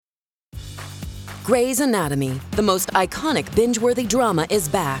Grey's Anatomy, the most iconic binge-worthy drama, is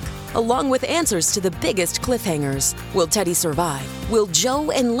back, along with answers to the biggest cliffhangers. Will Teddy survive? Will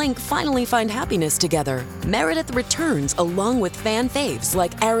Joe and Link finally find happiness together? Meredith returns along with fan faves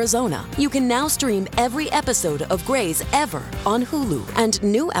like Arizona. You can now stream every episode of Grey's ever on Hulu, and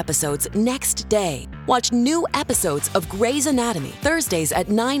new episodes next day. Watch new episodes of Grey's Anatomy Thursdays at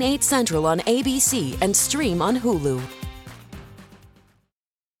 9/8 Central on ABC and stream on Hulu.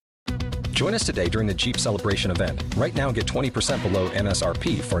 Join us today during the Jeep Celebration event. Right now, get 20% below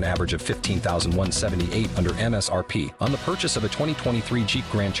MSRP for an average of $15,178 under MSRP on the purchase of a 2023 Jeep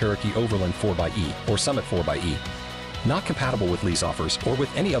Grand Cherokee Overland 4xE or Summit 4xE. Not compatible with lease offers or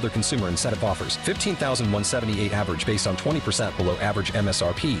with any other consumer incentive offers. $15,178 average based on 20% below average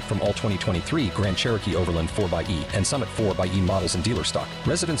MSRP from all 2023 Grand Cherokee Overland 4xE and Summit 4xE models in dealer stock.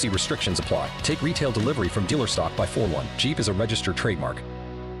 Residency restrictions apply. Take retail delivery from dealer stock by 4/1. Jeep is a registered trademark.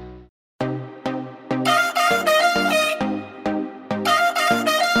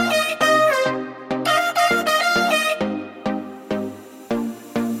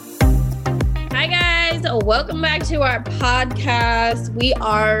 Welcome back to our podcast. We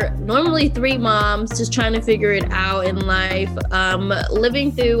are normally three moms just trying to figure it out in life,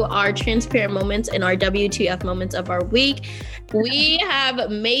 living through our transparent moments and our WTF moments of our week. We have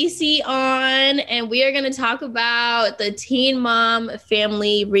Macy on, and we are going to talk about the Teen Mom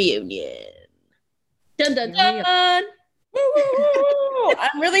family reunion. Dun, dun, dun.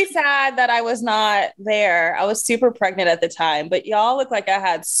 I'm really sad that I was not there. I was super pregnant at the time, but y'all look like I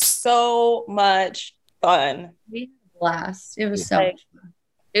had so much fun. We had a blast. It was so much fun.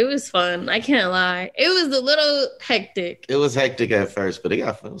 It was fun. I can't lie. It was a little hectic. It was hectic at first, but it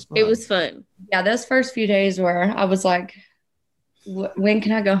was fun. It was fun. Yeah, those first few days where I was like, when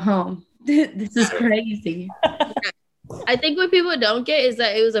can I go home? This is crazy. I think what people don't get is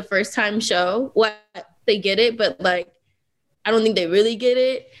that it was a first time show. What they get it, but like, I don't think they really get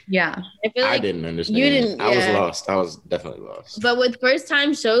it. Yeah. I feel like I didn't understand. You didn't. I was lost. I was definitely lost. But with first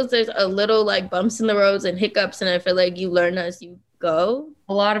time shows, there's a little like bumps in the roads and hiccups, and I feel like you learn as you go.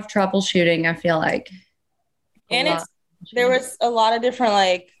 A lot of troubleshooting, I feel like. And there was a lot of different,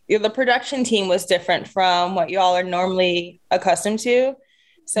 like, the production team was different from what y'all are normally accustomed to.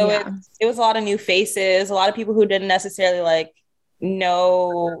 So it was a lot of new faces, a lot of people who didn't necessarily like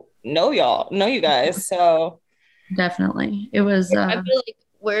know you guys. So definitely. It was I feel like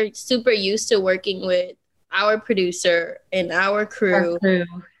we're super used to working with our producer and our crew.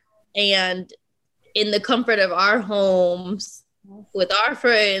 And in the comfort of our homes with our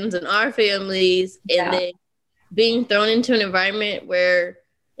friends and our families, and then being thrown into an environment where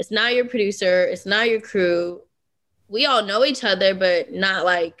it's not your producer, it's not your crew. We all know each other, but not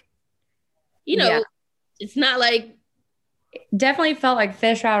like, it's not like. Definitely felt like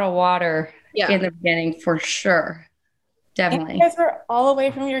fish out of water in the beginning, for sure. Definitely. You guys were all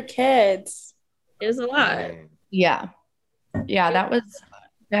away from your kids. It was a lot. Yeah. Yeah, that was,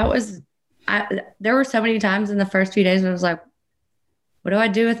 there were so many times in the first few days I was like, what do I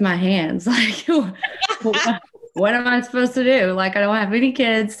do with my hands? Like, what am I supposed to do? Like, I don't have any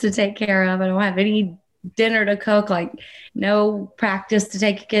kids to take care of. I don't have any dinner to cook, like no practice to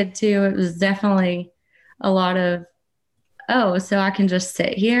take a kid to. It was definitely a lot of, so I can just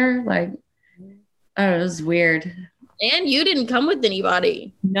sit here? Like, it was weird. And you didn't come with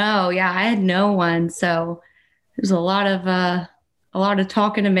anybody. No, I had no one. So it was a lot of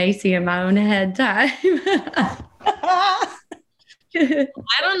talking to Macy in my own head time. I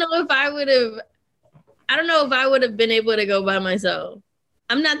don't know if I would have been able to go by myself.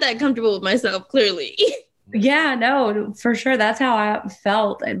 I'm not that comfortable with myself, clearly. Yeah, no, for sure. That's how I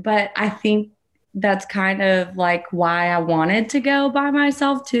felt. But I think that's kind of like why I wanted to go by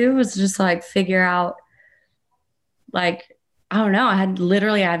myself too, was just like figure out, like, I don't know. I have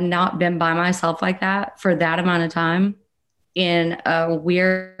not been by myself like that for that amount of time in a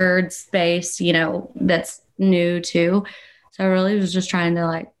weird space, that's new too. So I really was just trying to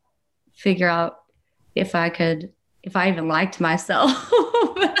like figure out if I even liked myself.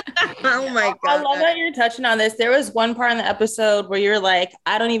 Oh my God. I love that you're touching on this. There was one part in the episode where you're like,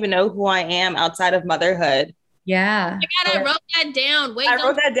 I don't even know who I am outside of motherhood. Yeah. I wrote that down. I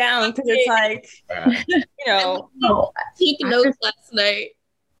wrote that down because it's like, taking notes last night.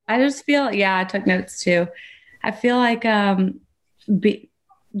 I just feel, I took notes too. I feel like getting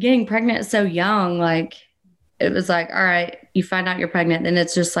pregnant so young, like it was like, all right, you find out you're pregnant, then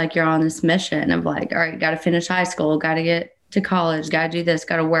it's just like you're on this mission of like, all right, got to finish high school, got to get to college, got to do this,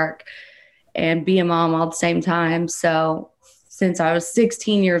 got to work and be a mom all at the same time. So since I was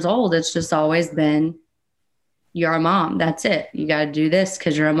 16 years old, it's just always been you're a mom. That's it. You got to do this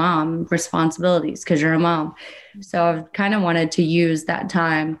because you're a mom, responsibilities because you're a mom. So I've kind of wanted to use that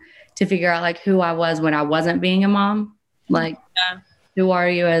time to figure out like who I was when I wasn't being a mom. Like, who are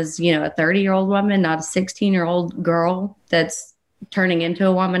you as, you know, a 30-year-old woman, not a 16-year-old girl that's turning into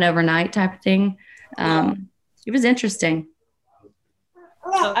a woman overnight type of thing. It was interesting.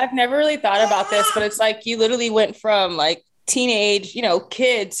 I've never really thought about this, but it's like you literally went from like teenage, you know,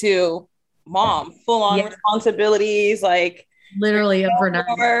 kid to mom, full on responsibilities, like literally overnight.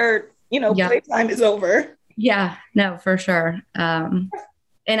 Or, you know, playtime is over. Yeah, no, for sure. And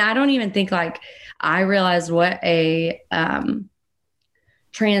I don't even think like I realized what a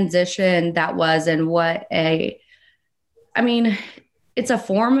transition that was and I mean, it's a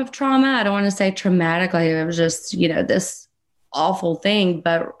form of trauma. I don't want to say traumatic. Like it was just, you know, this awful thing,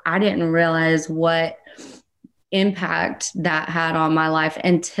 but I didn't realize what impact that had on my life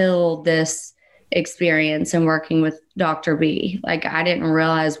until this experience and working with Dr. B. Like I didn't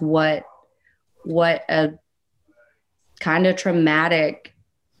realize what a kind of traumatic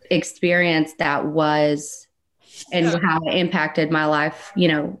experience that was and how it impacted my life, you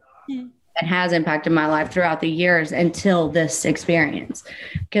know, and has impacted my life throughout the years until this experience.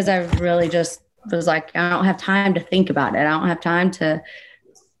 Because I really just was like, I don't have time to think about it. I don't have time to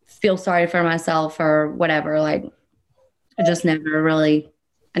feel sorry for myself or whatever. Like I just I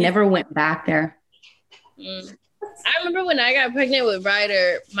never went back there. I remember when I got pregnant with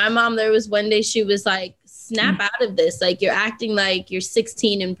Ryder, my mom, there was one day she was like, snap out of this. Like you're acting like you're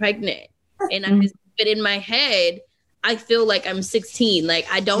 16 and pregnant. And I just, but in my head, I feel like I'm 16. Like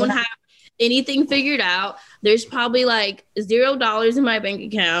I don't have anything figured out. There's probably like $0 in my bank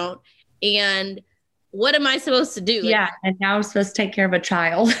account. And what am I supposed to do? Like, and now I'm supposed to take care of a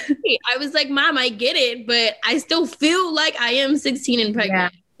child. I was like, Mom, I get it, but I still feel like I am 16 and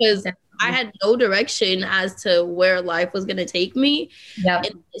pregnant because I had no direction as to where life was going to take me.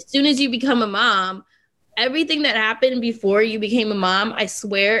 And as soon as you become a mom, everything that happened before you became a mom, I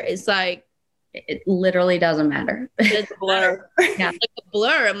swear it's like, it literally doesn't matter. It's a blur. Like a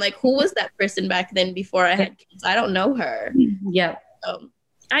blur. I'm like, who was that person back then before I had kids? I don't know her.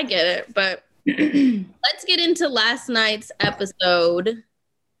 I get it, but let's get into last night's episode.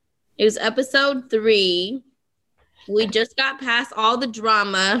 It was episode 3. We just got past all the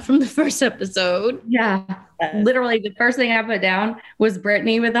drama from the first episode. Literally the first thing I put down was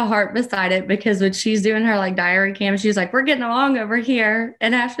Brittany with a heart beside it, because when she's doing her like diary cam, she's like, we're getting along over here.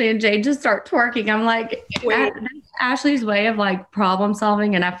 And Ashley and Jade just start twerking. I'm like, that's Ashley's way of like problem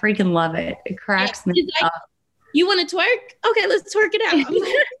solving. And I freaking love it. It cracks me up. You want to twerk? Okay, let's twerk it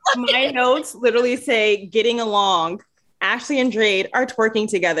out. My notes literally say getting along. Ashley and Jade are twerking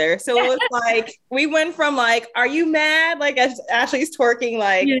together. So it was like, we went from like, are you mad? Like Ashley's twerking,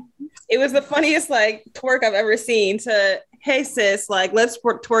 like it was the funniest like twerk I've ever seen, to, hey sis, like let's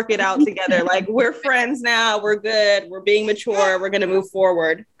twerk it out together. Like we're friends now. We're good. We're being mature. We're going to move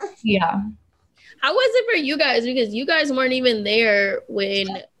forward. How was it for you guys? Because you guys weren't even there when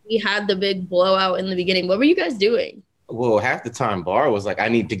we had the big blowout in the beginning. What were you guys doing? Well, half the time Bar was like, I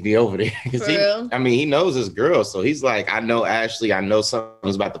need to be over there. He knows his girl. So he's like, I know Ashley, I know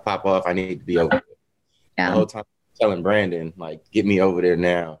something's about to pop off. I need to be over there. The whole time telling Brandon, like, get me over there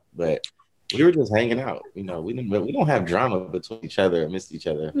now. But we were just hanging out. You know, we don't have drama between each other or miss each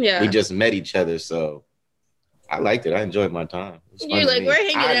other. We just met each other. So I liked it. I enjoyed my time. You're like, we're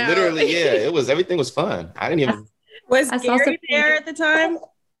hanging out. Literally, everything was fun. I didn't even. Was Gary there at the time?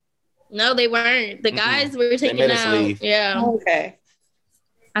 No, they weren't. The guys were taking out. Leave. Yeah. Okay.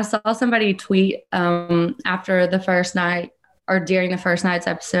 I saw somebody tweet after the first night or during the first night's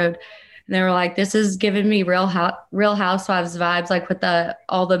episode. And they were like, this is giving me Real Housewives vibes, like with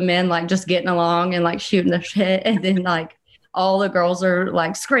all the men like just getting along and like shooting the shit. And then like all the girls are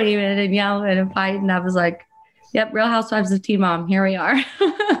like screaming and yelling and fighting. I was like, yep, Real Housewives of Teen Mom. Here we are.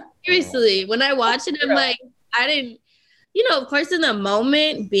 Seriously, when I watched it, I'm like, I didn't. You know, of course, in the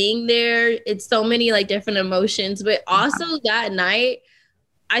moment, being there, it's so many like different emotions. But also that night,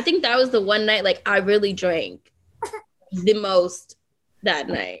 I think that was the one night like I really drank the most that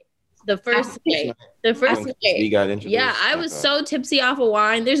night. The first day. You got introduced. Yeah, I was so tipsy off of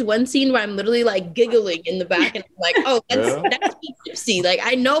wine. There's one scene where I'm literally like giggling in the back and I'm like, oh, that's me tipsy. Like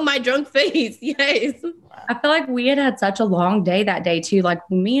I know my drunk face. Yes. I feel like we had such a long day that day too. Like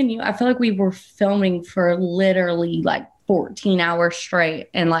me and you, I feel like we were filming for literally like 14 hours straight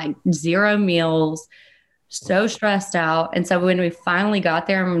and like 0 meals, so stressed out. And so when we finally got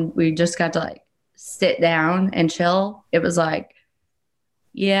there and we just got to like sit down and chill, it was like,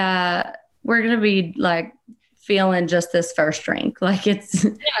 yeah, we're going to be like feeling just this first drink. Like it's,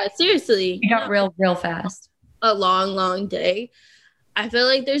 seriously. It got real fast. a long, long day. I feel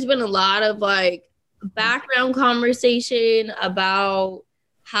like there's been a lot of like background conversation about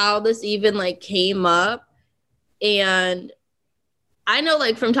how this even like came up. And I know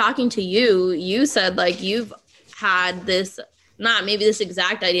like from talking to you, you said like you've had this, not maybe this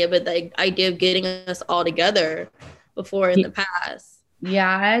exact idea, but the idea of getting us all together before in the past.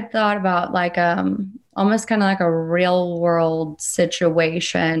 Yeah, I had thought about like almost kind of like a real world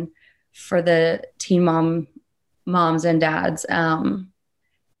situation for the teen moms and dads.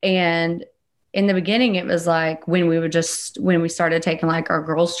 And in the beginning, it was like when we started taking like our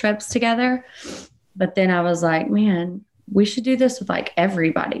girls trips together. But then I was like, man, we should do this with like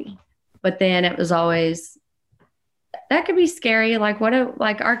everybody. But then it was always, that could be scary. Like what if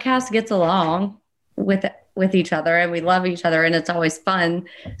like our cast gets along with each other and we love each other and it's always fun.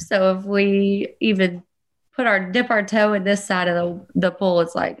 So if we even dip our toe in this side of the pool,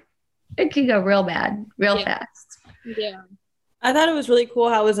 it's like, it could go real bad, real fast. Yeah. I thought it was really cool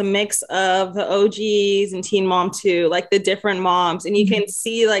how it was a mix of the OGs and Teen Mom 2, like the different moms. And you can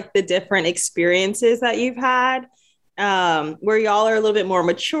see like the different experiences that you've had, where y'all are a little bit more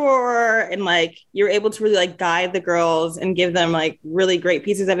mature and like you're able to really like guide the girls and give them like really great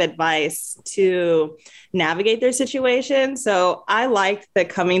pieces of advice to navigate their situation. So I liked the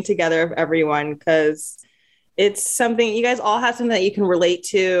coming together of everyone because it's something you guys all have something that you can relate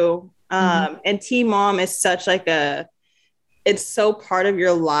to. And Teen Mom is such like it's so part of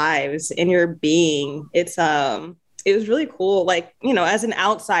your lives and your being. It was really cool, like, you know, as an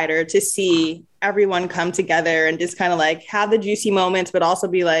outsider to see everyone come together and just kind of like have the juicy moments, but also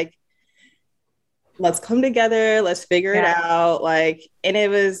be like, let's come together, let's figure it out. Like, and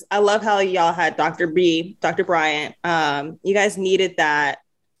I love how y'all had Dr. Bryant. You guys needed that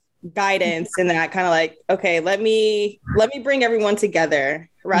guidance and that kind of like, okay, let me bring everyone together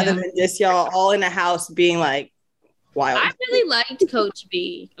rather than just y'all all in a house being like wild. I really liked Coach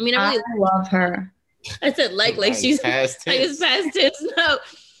B. I mean, I love her. I said like she's past tense. No,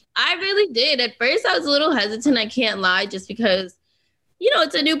 I really did. At first, I was a little hesitant. I can't lie, just because, you know,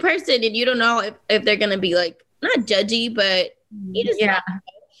 it's a new person and you don't know if they're gonna be like not judgy, but you just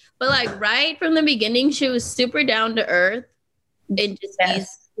but like right from the beginning, she was super down to earth and just easy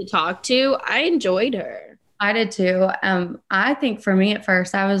to talk to. I enjoyed her. I did too. I think for me at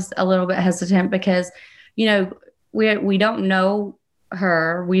first, I was a little bit hesitant because, you know, we don't know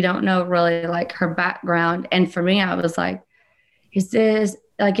her. We don't know really like her background. And for me, I was like, is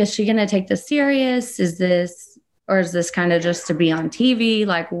she going to take this serious? Is this kind of just to be on TV?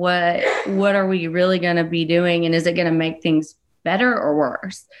 Like what are we really going to be doing? And is it going to make things better or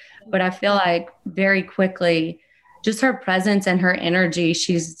worse? But I feel like very quickly, just her presence and her energy,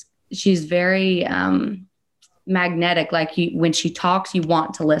 she's very magnetic. Like when she talks, you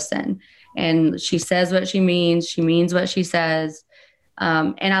want to listen. And she says what she means what she says.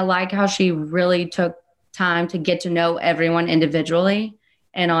 And I like how she really took time to get to know everyone individually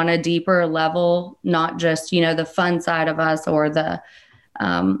and on a deeper level, not just, you know, the fun side of us or the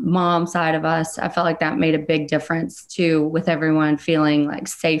mom side of us. I felt like that made a big difference too, with everyone feeling like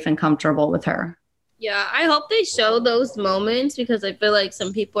safe and comfortable with her. Yeah, I hope they show those moments because I feel like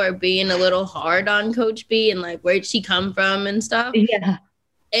some people are being a little hard on Coach B and like where'd she come from and stuff. Yeah.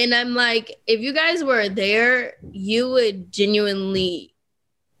 And I'm like, if you guys were there, you would genuinely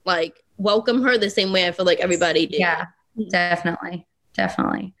like welcome her the same way I feel like everybody did. Yeah, definitely.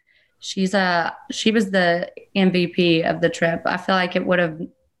 She was the MVP of the trip. I feel like it would have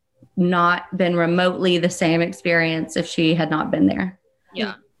not been remotely the same experience if she had not been there.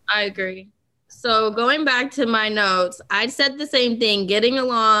 Yeah, I agree. So going back to my notes, I said the same thing, getting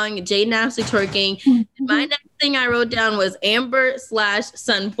along, Jaden Ashley twerking. My next thing I wrote down was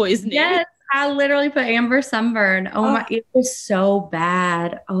Amber/sun poisoning. Yes, I literally put Amber sunburn. Oh my, it was so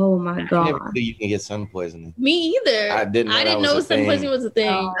bad. Oh my God. I never knew you can get sun poisoning. Me either. I didn't know sun poisoning was a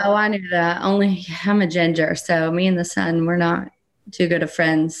thing. Oh, I knew that. Only I'm a ginger, so me and the sun, we're not too good of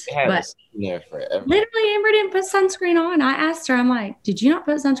friends. But there forever. Literally, Amber didn't put sunscreen on. I asked her, I'm like, did you not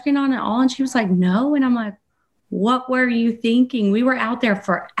put sunscreen on at all? And she was like, no. And I'm like, what were you thinking? We were out there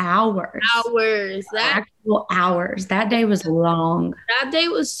for hours. Actual hours. That day was long. That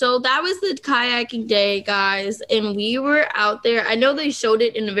was the kayaking day, guys. And we were out there. I know they showed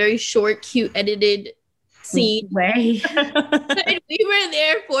it in a very short, cute, edited scene. Way. And we were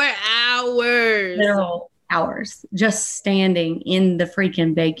there for hours. Literal hours. Just standing in the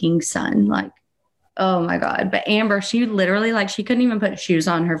freaking baking sun. Like, oh my God. But Amber, she literally, like, she couldn't even put shoes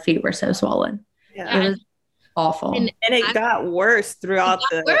on. Her feet were so swollen. Yeah. It was awful. And it got worse throughout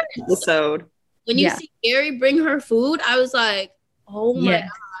the episode. When you see Gary bring her food, I was like, oh my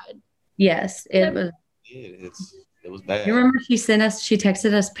God. Yes, it was. It was bad. You remember she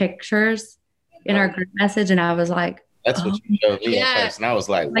texted us pictures in our group message, and I was like, that's what you showed me at first. And I was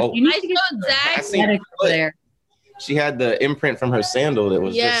like, whoa. I seen there. She had the imprint from her sandal that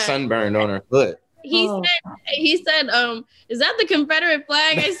was just sunburned on her foot. He said, is that the Confederate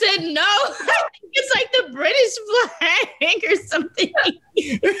flag? I said, no, I think it's like the British flag or something.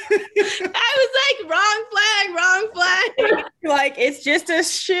 I was like, wrong flag. Like, it's just a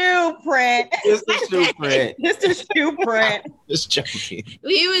shoe print. Just a shoe print. Just a shoe print. Just joking.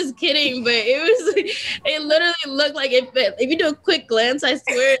 He was kidding, but it literally looked like it fit. If you do a quick glance, I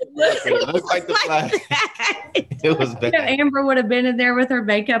swear it looked like the flag. It was bad. Amber would have been in there with her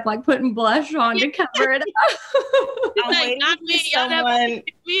makeup, like putting blush on to cover it up. I'm waiting for someone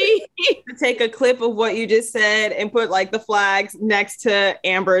to take a clip of what you just said and put like the flags next to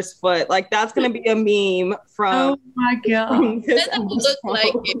Amber's foot. Like that's gonna be a meme from. Oh my god! It doesn't look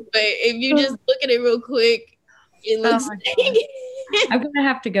like it, but if you just look at it real quick, it looks like it. I'm gonna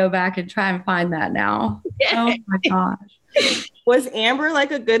have to go back and try and find that now. Yeah. Oh my gosh. Was Amber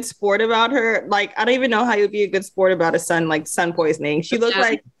like a good sport about her? Like, I don't even know how you'd be a good sport about sun poisoning. She looked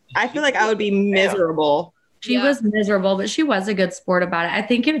like, I feel like I would be miserable. She was miserable, but she was a good sport about it. I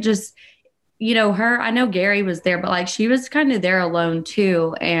think it just, I know Gary was there, but like she was kind of there alone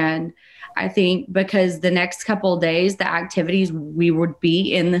too. And I think because the next couple of days, the activities, we would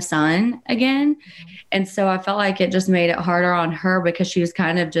be in the sun again. And so I felt like it just made it harder on her because she was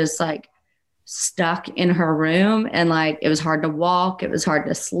kind of just like stuck in her room, and like it was hard to walk, it was hard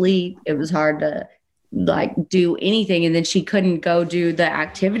to sleep, it was hard to like do anything, and then she couldn't go do the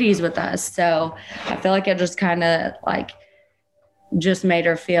activities with us. So I feel like it just kind of like just made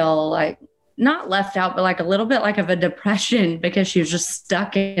her feel like not left out, but like a little bit like of a depression because she was just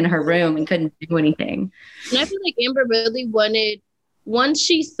stuck in her room and couldn't do anything. And I feel like Amber really wanted, once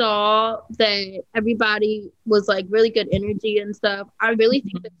she saw that everybody was like really good energy and stuff, I really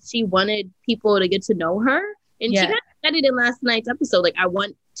think that she wanted people to get to know her. And she kind of said it in last night's episode. Like, I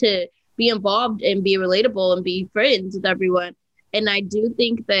want to be involved and be relatable and be friends with everyone. And I do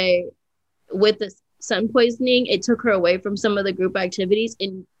think that with the sun poisoning, it took her away from some of the group activities.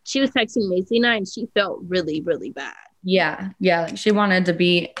 And she was texting Macy and I, and she felt really, really bad. Yeah. Like she wanted to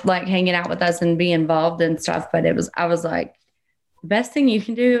be like hanging out with us and be involved and stuff. But I was like, the best thing you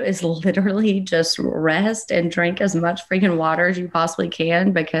can do is literally just rest and drink as much freaking water as you possibly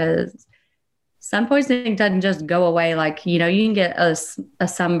can, because sun poisoning doesn't just go away. Like, you can get a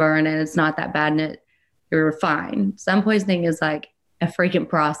sunburn and it's not that bad and you're fine. Sun poisoning is like a freaking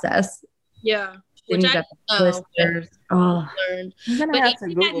process. Yeah. Which I blisters. Oh. But even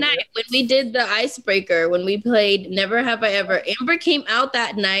that night when we did the icebreaker, when we played Never Have I Ever, Amber came out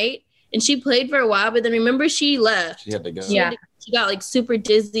that night and she played for a while, but then remember she left. She had to go. She got like super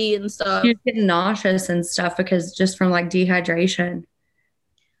dizzy and stuff. She was getting nauseous and stuff because just from like dehydration.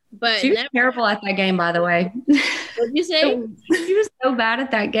 But she was terrible at that game, by the way. What'd you say? She was so bad at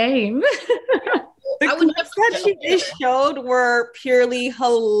that game. The clips that she just showed were purely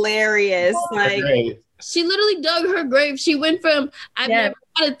hilarious. Like, she literally dug her grave. She went from I've never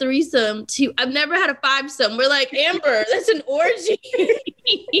had a threesome to I've never had a fivesome. We're like, Amber, that's an orgy.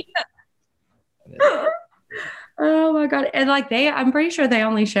 Oh my God. And like I'm pretty sure they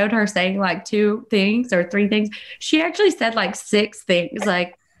only showed her saying like 2 things or 3 things. She actually said like 6 things.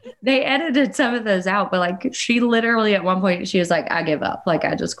 Like they edited some of those out, but like she literally at one point she was like, I give up. Like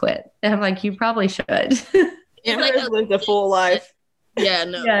I just quit. And I'm like, you probably should. Amber's lived a full life. Yeah,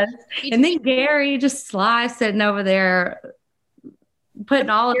 no. Yes. And then Gary just sly sitting over there putting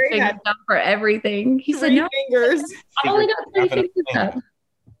all his fingers up for everything. He said, no fingers. I only got 3 fingers up.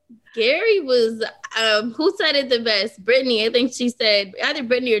 Gary was, who said it the best? Brittany. I think she said, either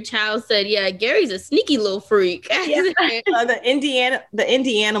Brittany or Child said, yeah, Gary's a sneaky little freak. Yeah. The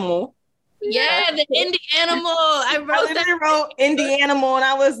indie animal. Yeah, the indie animal. I wrote indie animal and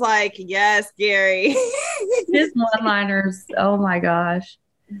I was like, yes, Gary. His one-liners. Oh my gosh.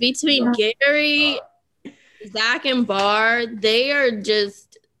 Between Gary, Zach, and Bar, they are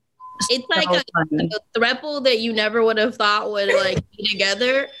just, it's like a throuple that you never would have thought would like be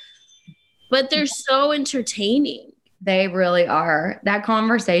together. But they're so entertaining. They really are. That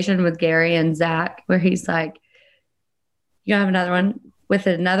conversation with Gary and Zach, where he's like, you have another one with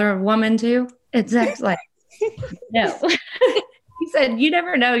another woman too? And Zach's like, no. He said, you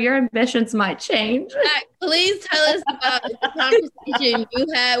never know. Your ambitions might change. Zach, please tell us about the conversation you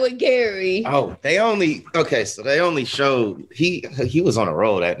had with Gary. Oh, they only showed, he was on a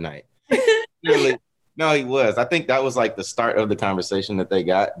roll that night. Really. No, he was. I think that was like the start of the conversation that they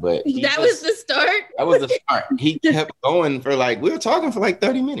got. But that was the start? That was the start. He kept going for we were talking for like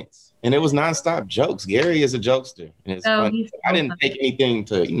 30 minutes. And it was nonstop jokes. Gary is a jokester. And it's funny. I didn't take anything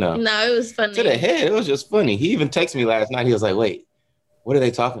to, No, it was funny. To the head. It was just funny. He even texted me last night. He was like, wait, what are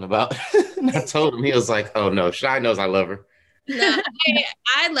they talking about? And I told him, he was like, oh no, Shy knows I love her. No,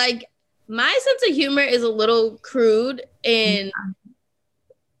 I like, my sense of humor is a little crude and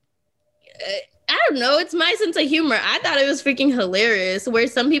I don't know. It's my sense of humor. I thought it was freaking hilarious. Where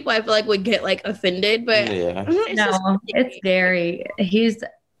some people I feel like would get like offended, but it's Gary.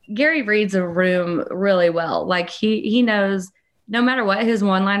 Gary reads a room really well. Like he knows no matter what his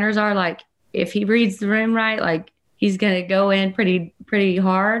one-liners are. Like if he reads the room right, like he's gonna go in pretty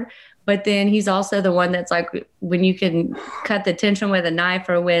hard. But then he's also the one that's like when you can cut the tension with a knife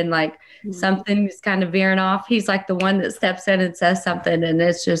or when like something's kind of veering off, he's like the one that steps in and says something and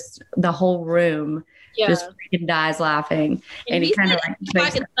it's just the whole room just freaking dies laughing. And he kind of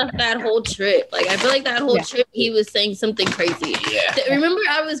like that whole trip. Like I feel like that whole trip he was saying something crazy. Yeah. Remember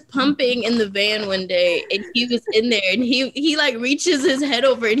I was pumping in the van one day and he was in there and he like reaches his head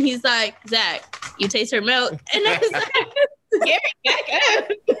over and he's like, Zach, you taste her milk. And I was like, Gary, back up.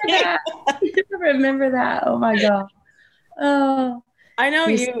 Yeah. I remember that. Oh my God. Oh. I know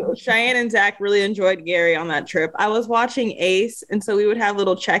you, Cheyenne and Zach really enjoyed Gary on that trip. I was watching Ace, and so we would have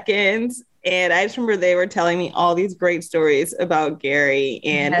little check-ins, and I just remember they were telling me all these great stories about Gary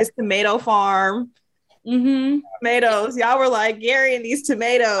and his tomato farm. Tomatoes. Y'all were like, Gary and these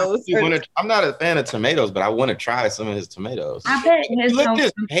tomatoes. I'm not a fan of tomatoes, but I want to try some of his tomatoes. I bet his look at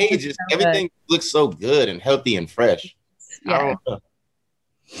his pages. Everything looks so good and healthy and fresh. Yeah. I don't know.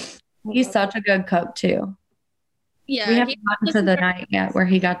 He's such a good cook, too. Yeah, we haven't gotten to the night yet where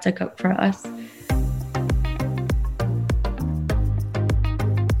he got to cook for us.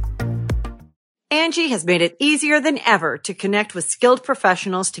 Angie has made it easier than ever to connect with skilled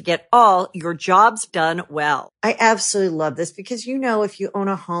professionals to get all your jobs done well. I absolutely love this because, you know, if you own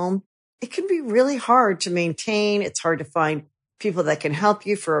a home, it can be really hard to maintain. It's hard to find people that can help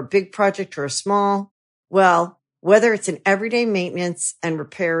you for a big project or a small. Well, whether it's in everyday maintenance and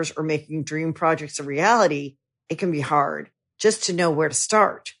repairs or making dream projects a reality, it can be hard just to know where to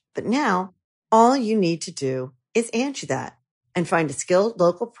start. But now all you need to do is Angie that and find a skilled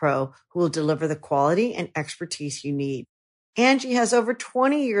local pro who will deliver the quality and expertise you need. Angie has over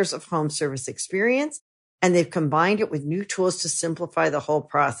 20 years of home service experience, and they've combined it with new tools to simplify the whole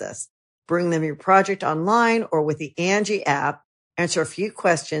process. Bring them your project online or with the Angie app, answer a few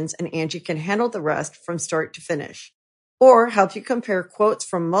questions, and Angie can handle the rest from start to finish. Or help you compare quotes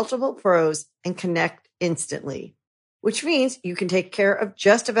from multiple pros and connect instantly, which means you can take care of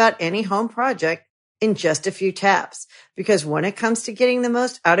just about any home project in just a few taps. Because when it comes to getting the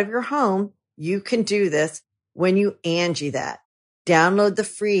most out of your home, you can do this when you Angie that. Download the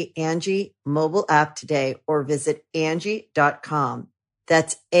free Angie mobile app today or visit Angie.com.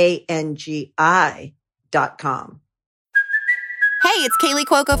 That's ANGI.com. Hey, it's Kaylee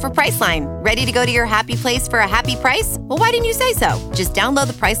Cuoco for Priceline. Ready to go to your happy place for a happy price? Well, why didn't you say so? Just download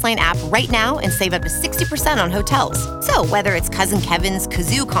the Priceline app right now and save up to 60% on hotels. So whether it's Cousin Kevin's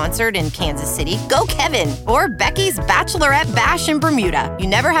Kazoo Concert in Kansas City, go Kevin, or Becky's Bachelorette Bash in Bermuda, you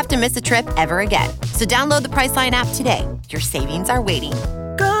never have to miss a trip ever again. So download the Priceline app today. Your savings are waiting.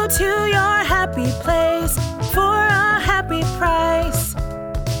 Go to your happy place for a happy price.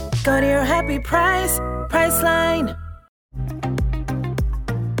 Go to your happy price, Priceline.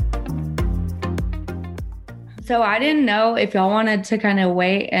 So I didn't know if y'all wanted to kind of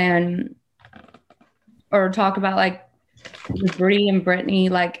wait or talk about like Brie and Brittany.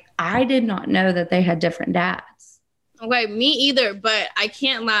 Like I did not know that they had different dads. Okay, me either, but I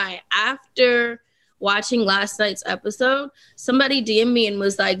can't lie. After watching last night's episode, somebody DM'd me and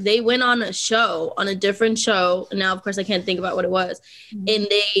was like, they went on a different show. And now, of course, I can't think about what it was. Mm-hmm. And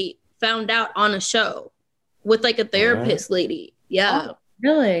they found out on a show with like a therapist lady. Yeah. Oh,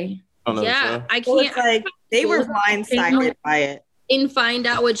 really? Yeah, I can't. Well, it's like they were blindsided by it and find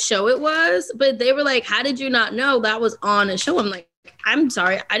out what show it was, but they were like, "How did you not know that was on a show?" I'm like, "I'm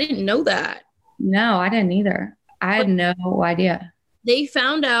sorry, I didn't know that." No, I didn't either. I had no idea. They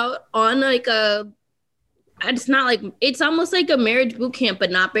found out on like it's not like it's almost like a marriage boot camp, but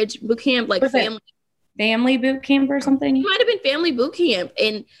not marriage boot camp, like family boot camp or something. It might have been family boot camp,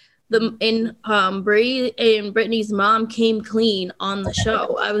 and Brie and Brittany's mom came clean on the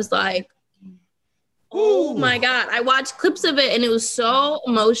show. I was like, oh my God. I watched clips of it and it was so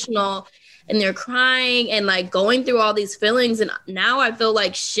emotional and they're crying and like going through all these feelings. And now I feel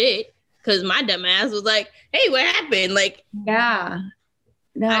like shit because my dumb ass was like, hey, what happened? Like, yeah.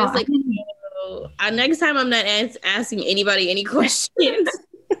 No, I was like, next time I'm not asking anybody any questions.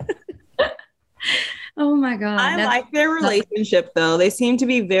 Oh my God. I like their relationship though. They seem to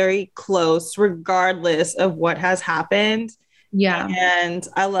be very close regardless of what has happened. Yeah. And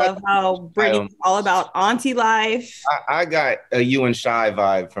I love how Brittany's all about auntie life. I got a you and Shy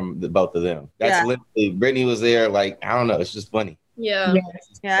vibe from both of them. That's literally, Brittany was there. Like, I don't know. It's just funny. Yeah.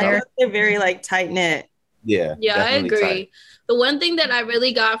 Yeah. I think they're very like tight knit. Yeah. Yeah, I agree. Tight. The one thing that I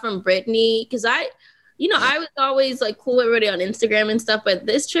really got from Brittany, because I was always like cool with everybody on Instagram and stuff, but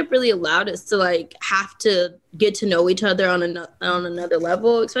this trip really allowed us to like have to get to know each other on another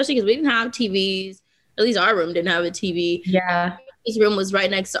level, especially because we didn't have TVs. At least our room didn't have a TV. Yeah. His room was right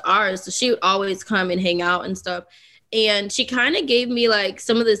next to ours. So she would always come and hang out and stuff. And she kind of gave me like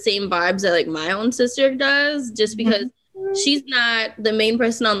some of the same vibes that like my own sister does, just because she's not the main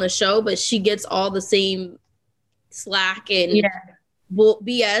person on the show, but she gets all the same slack and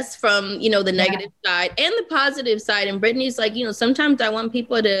BS from, the negative side and the positive side. And Brittany's like, sometimes I want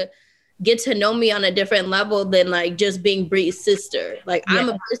people to get to know me on a different level than like just being Bree's sister. Like I'm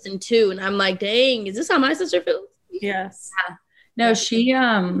a person too. And I'm like, dang, is this how my sister feels? Yes. Yeah. No, she,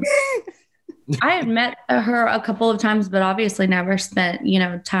 I had met her a couple of times, but obviously never spent,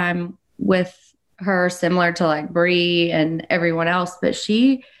 time with her similar to like Bree and everyone else. But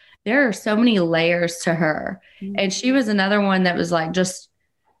there are so many layers to her. Mm-hmm. And she was another one that was like,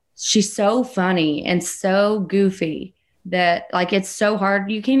 she's so funny and so goofy that like it's so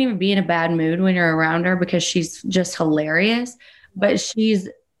hard. You can't even be in a bad mood when you're around her because she's just hilarious. But she's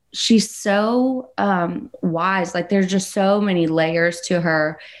so wise. Like there's just so many layers to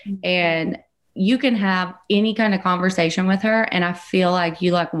her, and you can have any kind of conversation with her, and I feel like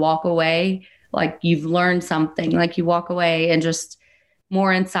you like walk away like you've learned something. Like you walk away and just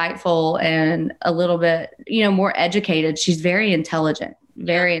more insightful and a little bit, more educated. She's very intelligent,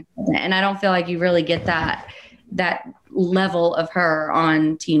 and I don't feel like you really get that level of her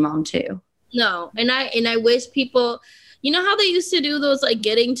on Teen Mom 2. No. And I wish people, how they used to do those like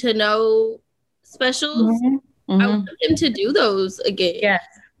getting to know specials? Mm-hmm. I want them to do those again. Yes.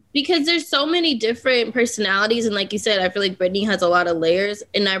 Because there's so many different personalities. And like you said, I feel like Brittany has a lot of layers.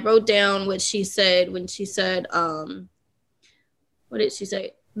 And I wrote down what she said when she said, what did she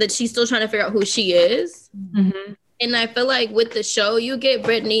say? That she's still trying to figure out who she is. Mm-hmm. And I feel like with the show, you get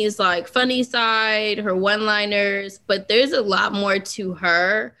Brittany's like funny side, her one-liners, but there's a lot more to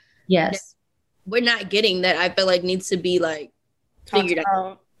her. Yes. We're not getting that. I feel like needs to be like figured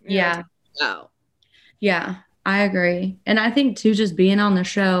out. Yeah. Yeah, I agree. And I think too, just being on the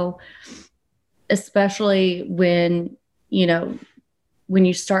show, especially when, when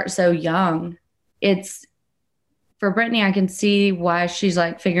you start so young, it's for Brittany, I can see why she's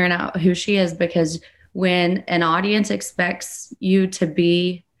like figuring out who she is, because when an audience expects you to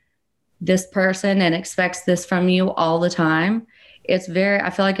be this person and expects this from you all the time, I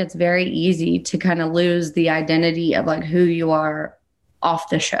feel like it's very easy to kind of lose the identity of like who you are off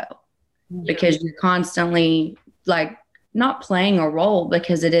the show, because you're constantly like not playing a role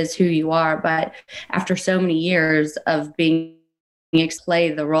because it is who you are. But after so many years of being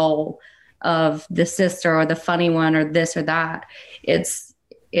play the role of the sister or the funny one or this or that,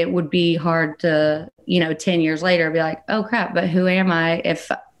 it would be hard to, 10 years later be like, oh crap, but who am I if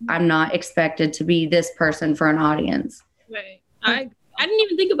I'm not expected to be this person for an audience? Right. I didn't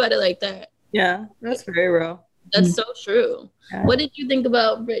even think about it like that. Yeah, that's very real. That's so true. Yeah. What did you think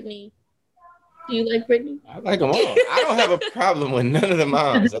about Brittany? Do you like Brittany? I like them all. I don't have a problem with none of the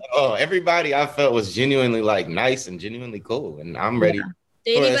moms at all. Everybody I felt was genuinely like nice and genuinely cool, and I'm ready. Yeah.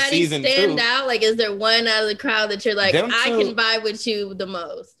 Did anybody stand out? Like, is there one out of the crowd that you're like, I can vibe with you the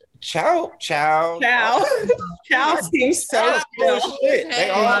most? Chow seems so cool. They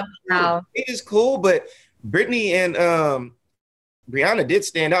all it is cool, but Brittany and Brianna did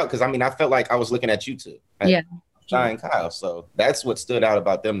stand out because I felt like I was looking at you two. Shy and Kyle. So that's what stood out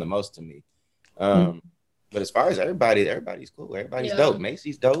about them the most to me. But as far as everybody's cool. Everybody's dope.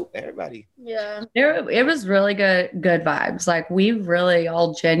 Macy's dope. Everybody. Yeah. It was really good vibes. Like we really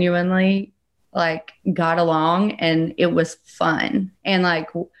all genuinely like got along, and it was fun. And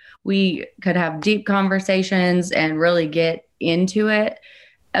like we could have deep conversations and really get into it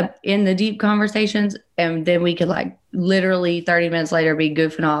in the deep conversations. And then we could like literally 30 minutes later be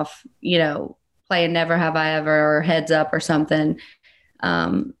goofing off, playing Never Have I Ever or Heads Up or something.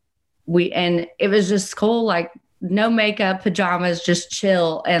 And it was just cool, like no makeup, pajamas, just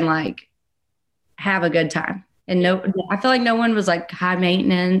chill and like have a good time. And I feel like no one was like high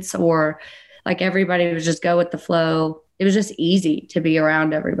maintenance or like everybody would just go with the flow. It was just easy to be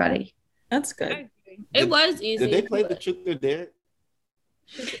around everybody. That's good. It was easy. Did they play the Truth or Dare?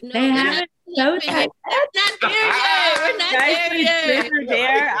 No, they haven't. We're not there yet. We're not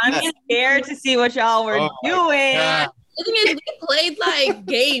I'm scared to see what y'all were doing. The thing is, we played like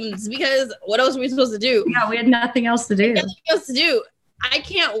games because what else were we supposed to do? Yeah, we had nothing else to do. I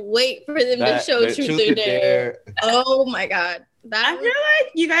can't wait for them to show Truth or Dare. Oh my God. I feel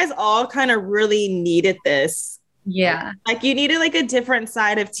like you guys all kind of really needed this. Yeah. Like you needed like a different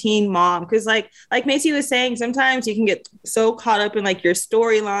side of teen mom. Cause like Macy was saying, sometimes you can get so caught up in like your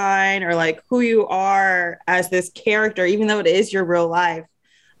storyline or like who you are as this character, even though it is your real life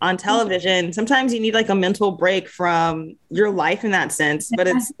on television. Sometimes you need like a mental break from your life in that sense, but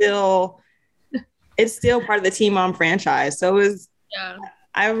it's still part of the Teen Mom franchise. So it was,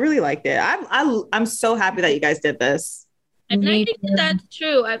 I really liked it. I'm so happy that you guys did this. And I think that's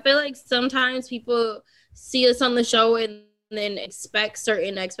true. I feel like sometimes people see us on the show and then expect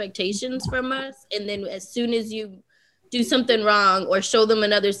certain expectations from us. And then as soon as you do something wrong or show them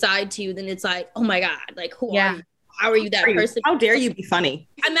another side to you, then it's like, oh my God, like who are you? How are you that person? How dare you be funny?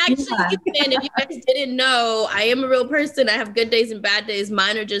 I'm actually human. If you guys didn't know, I am a real person. I have good days and bad days.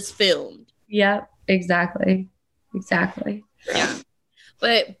 Mine are just filmed. Yep, exactly. Yeah.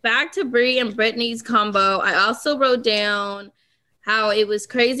 But back to Brie and Brittany's combo, I also wrote down how it was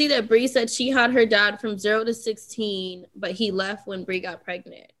crazy that Brie said she had her dad from 0 to 16, but he left when Brie got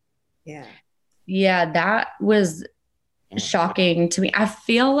pregnant. Yeah, that was shocking to me. I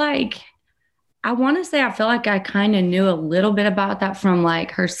feel like I kind of knew a little bit about that from like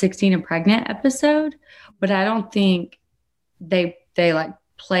her 16 and pregnant episode, but I don't think they like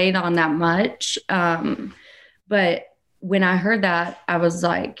played on that much. But when I heard that, I was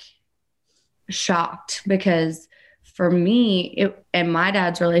like shocked because for me and my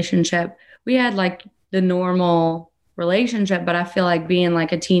dad's relationship, we had like the normal relationship, but I feel like being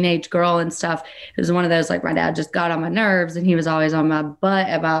like a teenage girl and stuff, it was one of those, like my dad just got on my nerves and he was always on my butt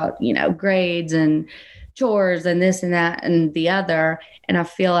about, grades and chores and this and that and the other. And I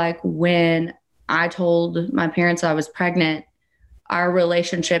feel like when I told my parents I was pregnant, our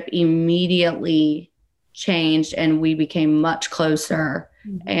relationship immediately changed and we became much closer.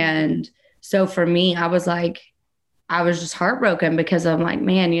 Mm-hmm. And so for me, I was just heartbroken because I'm like,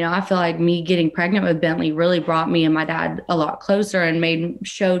 man, I feel like me getting pregnant with Bentley really brought me and my dad a lot closer and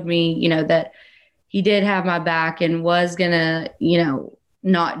showed me, that he did have my back and was gonna,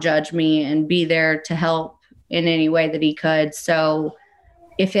 not judge me and be there to help in any way that he could. So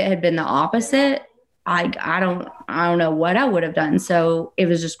if it had been the opposite, I don't know what I would have done. So it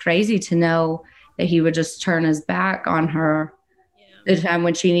was just crazy to know that he would just turn his back on her the time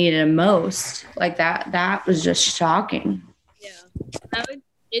when she needed him most. Like that was just shocking. Yeah.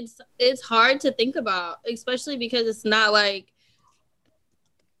 It's hard to think about, especially because it's not like,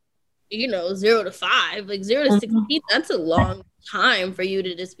 0 to 5, like 0 to 16, that's a long time for you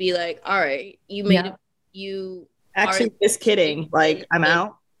to just be like, all right, you made it. You actually just kidding. Like I'm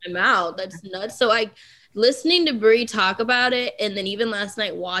out. That's nuts. So like listening to Brie talk about it, and then even last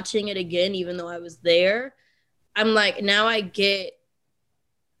night watching it again, even though I was there, I'm like, now I get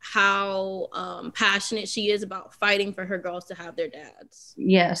how passionate she is about fighting for her girls to have their dads.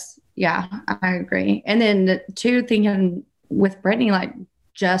 Yes. Yeah, I agree. And then too, thinking with Brittany, like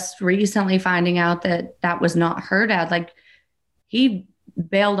just recently finding out that was not her dad, like he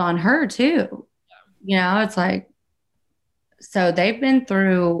bailed on her too. It's like, so they've been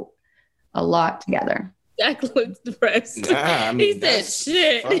through a lot together. Jack looks depressed. He said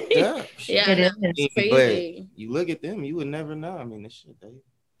shit. Yeah, it is crazy. But you look at them, you would never know. I mean, they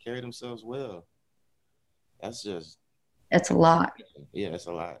carry themselves well. It's a lot. Yeah, it's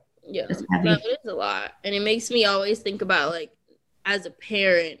a lot. Yeah, no, it is a lot. And it makes me always think about, like, as a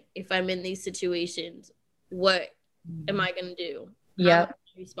parent, if I'm in these situations, what am I going to do? Yeah.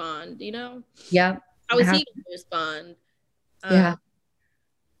 Respond, Yep. How is he going to respond?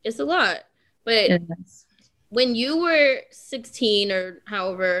 It's a lot. But when you were 16 or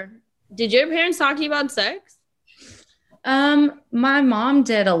however, did your parents talk to you about sex? My mom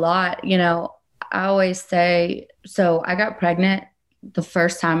did a lot. I always say, so I got pregnant the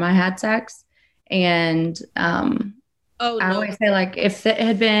first time I had sex. And I always say, like, if it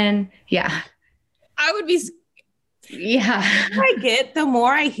had been, I would be. Yeah. The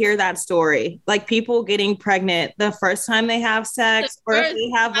more I hear that story, like people getting pregnant the first time they have sex, or if they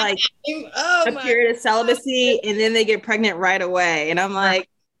have like a period of celibacy and then they get pregnant right away. And I'm like,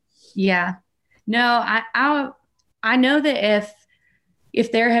 yeah, no, I know that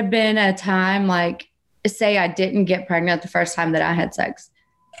if there had been a time, like say I didn't get pregnant the first time that I had sex,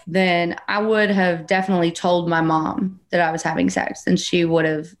 then I would have definitely told my mom that I was having sex and she would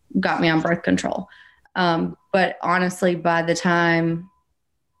have got me on birth control. But honestly, by the time,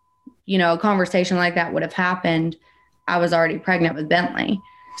 a conversation like that would have happened, I was already pregnant with Bentley.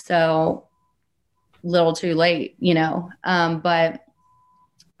 So little too late, we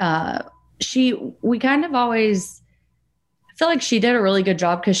kind of always, I feel like she did a really good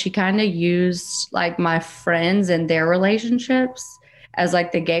job because she kind of used like my friends and their relationships as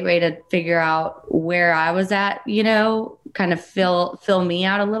like the gateway to figure out where I was at, kind of fill me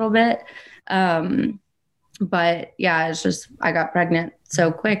out a little bit. But yeah, it's just, I got pregnant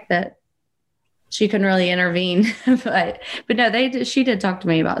so quick that she couldn't really intervene, but no, she did talk to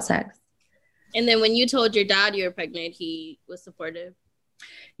me about sex. And then when you told your dad you were pregnant, he was supportive.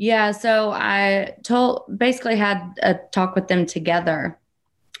 Yeah. So I basically had a talk with them together.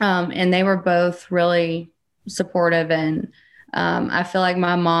 And they were both really supportive. And I feel like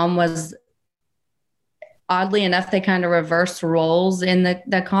my mom was, oddly enough, they kind of reversed roles in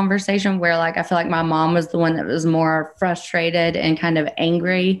the conversation where like, I feel like my mom was the one that was more frustrated and kind of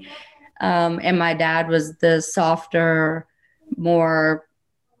angry. And my dad was the softer, more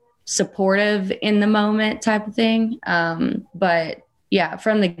supportive in the moment type of thing. But yeah,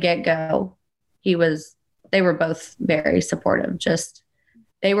 from the get-go, they were both very supportive. Just,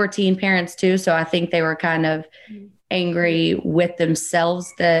 they were teen parents too. So I think they were kind of angry with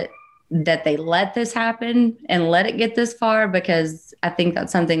themselves that they let this happen and let it get this far, because I think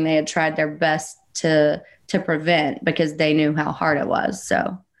that's something they had tried their best to prevent because they knew how hard it was. So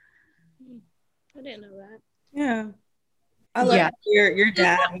I didn't know that. Yeah. I love your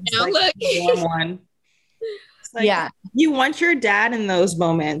dad. Like one. Like, yeah, you want your dad in those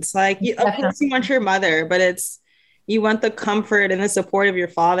moments. Like, of course, you want your mother, but you want the comfort and the support of your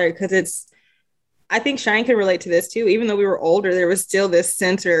father, because I think Shine can relate to this too. Even though we were older, there was still this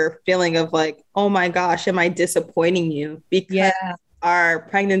sense or feeling of like, oh my gosh, am I disappointing you? Because our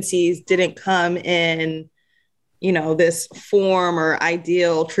pregnancies didn't come in, this form or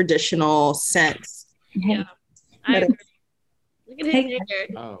ideal traditional sense. Yeah. Look at his hair.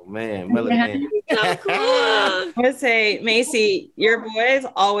 Oh man, well, man. So cool. I would say, Macy, your boys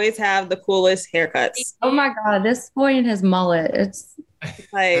always have the coolest haircuts. Oh my God, this boy and his mullet. It's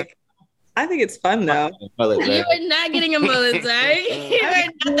like, I think it's fun though. You are not getting a mullet, right? You are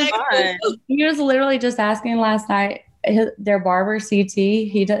not that cool. He was literally just asking last night. Their barber CT,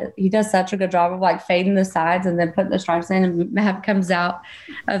 he does such a good job of like fading the sides and then putting the stripes in. And Matt comes out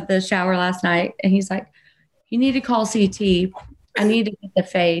of the shower last night and he's like, "You need to call CT. I need to get the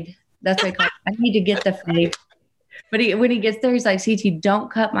fade." That's what he calls it. I need to get the fade. But when he gets there, he's like, "CT,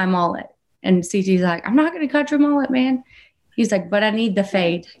 don't cut my mullet." And CT's like, "I'm not going to cut your mullet, man." He's like, "But I need the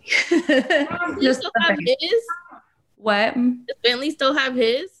fade." Just still have his? What? Does Bentley still have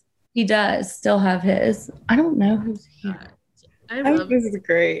his? He does still have his. I don't know who's here. I think this is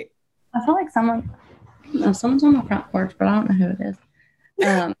great. I feel like someone's on the front porch, but I don't know who it is.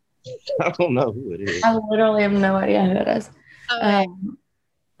 I don't know who it is. I literally have no idea who it is.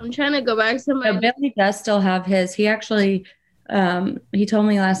 I'm trying to go back to my. Bentley does still have his. He actually, he told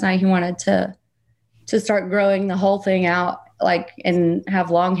me last night he wanted to start growing the whole thing out, like, and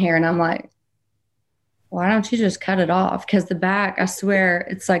have long hair. And I'm like, why don't you just cut it off? Because the back, I swear,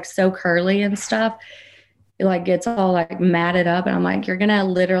 it's like so curly and stuff. It like gets all like matted up, and I'm like, you're gonna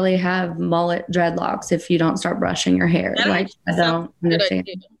literally have mullet dreadlocks if you don't start brushing your hair. Like, I don't understand.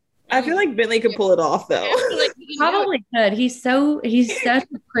 I feel like Bentley could pull it off though. Probably could. He's such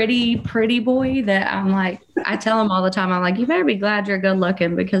a pretty boy that I'm like, I tell him all the time, I'm like, you better be glad you're good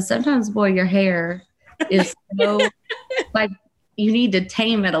looking, because sometimes, boy, your hair is so like, you need to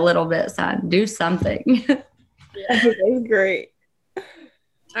tame it a little bit, son. Do something. That's great. All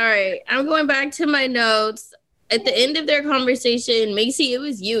right. I'm going back to my notes. At the end of their conversation, Macy, it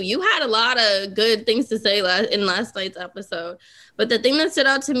was you. You had a lot of good things to say in last night's episode. But the thing that stood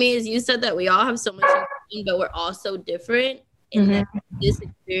out to me is you said that we all have so much in common, but we're all so different. And this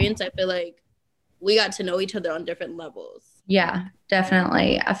experience, I feel like we got to know each other on different levels. Yeah,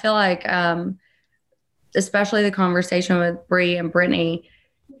 definitely. I feel like, especially the conversation with Bree and Brittany,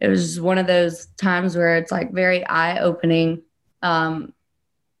 it was one of those times where it's like very eye-opening.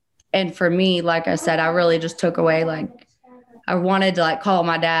 And for me, like I said, I really just took away, like, I wanted to like call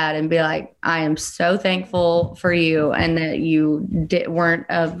my dad and be like, I am so thankful for you, and that you weren't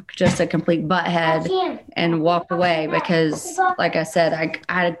just a complete butthead and walked away, because like I said,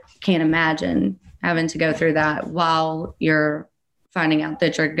 I can't imagine having to go through that while you're finding out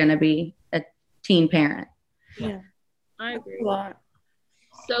that you're going to be a teen parent. Yeah, I agree a lot.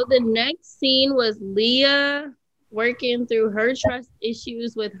 So the next scene was Leah working through her trust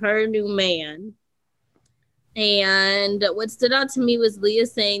issues with her new man. And what stood out to me was Leah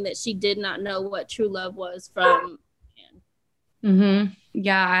saying that she did not know what true love was from man.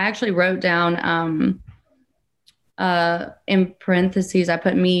 Yeah, I actually wrote down in parentheses, I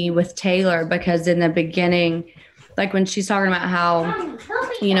put me with Taylor, because in the beginning, like when she's talking about how,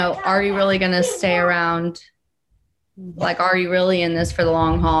 you know, are you really going to stay around? Like, are you really in this for the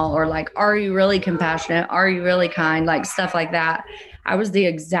long haul? Or like, are you really compassionate? Are you really kind? Like stuff like that. I was the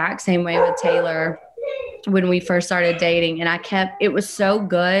exact same way with Taylor when we first started dating. And it was so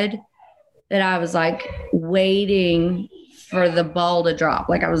good that I was like waiting for the ball to drop.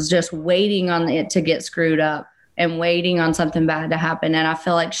 Like I was just waiting on it to get screwed up and waiting on something bad to happen. And I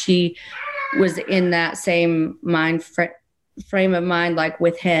feel like she was in that same frame of mind, like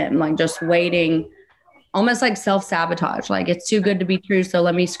with him, like just waiting, almost like self-sabotage. Like it's too good to be true. So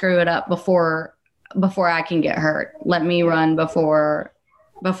let me screw it up before I can get hurt. Let me run before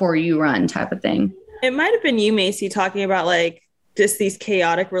you run, type of thing. It might've been you, Macy, talking about like just these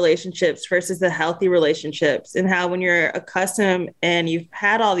chaotic relationships versus the healthy relationships, and how when you're accustomed and you've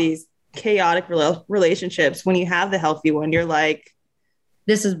had all these chaotic relationships, when you have the healthy one, you're like,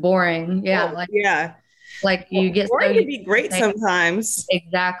 this is boring. Yeah. Like you get boring can be great sometimes.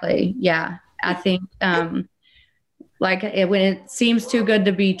 Exactly. Yeah. I think, when it seems too good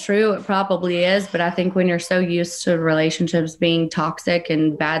to be true, it probably is. But I think when you're so used to relationships being toxic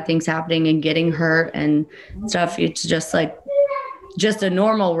and bad things happening and getting hurt and stuff, it's just like, just a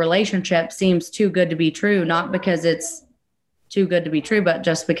normal relationship seems too good to be true, not because it's too good to be true, but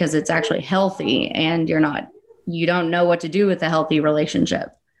just because it's actually healthy and you don't know what to do with a healthy relationship.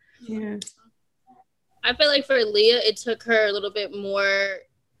 Yeah. I feel like for Leah, it took her a little bit more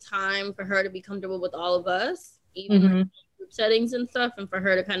time for her to be comfortable with all of us, even in group settings and stuff, and for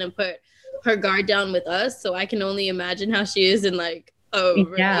her to kind of put her guard down with us. So I can only imagine how she is in like a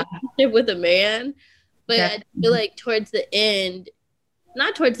relationship with a man. But I feel like towards the end,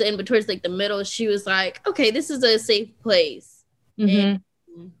 not towards the end, but towards like the middle, she was like, okay, this is a safe place. And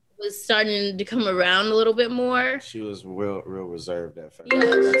was starting to come around a little bit more. She was real reserved at first. Yeah,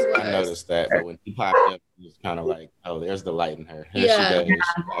 I noticed that, but when he popped up, it was kind of like, oh, there's the light in her. Here she goes.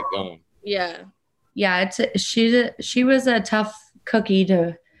 She's back going. Yeah. She was a tough cookie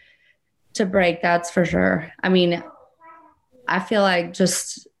to break. That's for sure. I mean, I feel like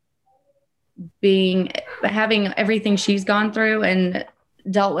just having everything she's gone through and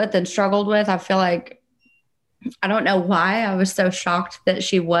dealt with and struggled with, I feel like, I don't know why I was so shocked that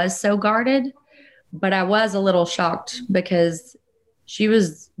she was so guarded, but I was a little shocked because she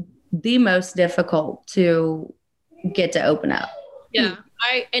was the most difficult to get to open up. Yeah.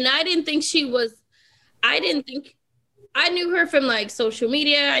 I didn't think I knew her from like social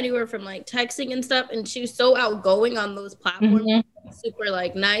media. I knew her from like texting and stuff. And she was so outgoing on those platforms, super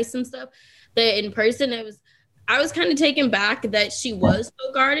like nice and stuff, that in person, I was kind of taken back that she was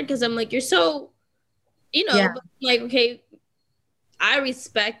so guarded. Cause I'm like, you're so, but like, okay, I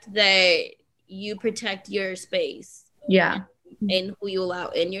respect that you protect your space. Yeah. And who you allow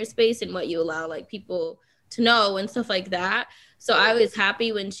in your space and what you allow like people to know and stuff like that. So I was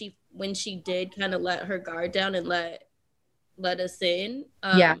happy when she did kind of let her guard down and let us in.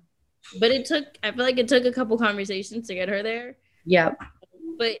 But I feel like it took a couple conversations to get her there. Yeah.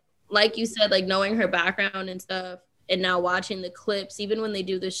 But like you said, like knowing her background and stuff, and now watching the clips, even when they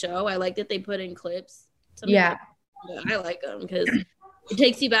do the show, I like that they put in clips. I like them because it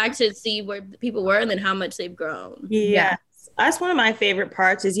takes you back to see where people were and then how much they've grown. Yeah. That's one of my favorite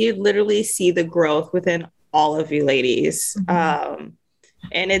parts is you literally see the growth within all of you ladies. And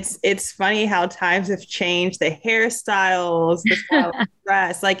it's funny how times have changed, the hairstyles, the style of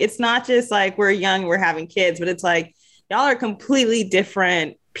dress. Like, it's not just like we're young, we're having kids, but it's like y'all are completely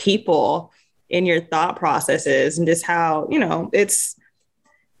different people in your thought processes and just how,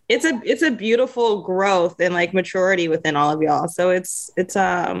 it's a beautiful growth and like maturity within all of y'all. So it's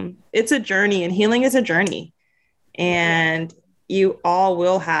a journey, and healing is a journey, and you all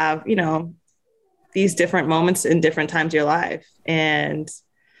will have, these different moments in different times of your life. And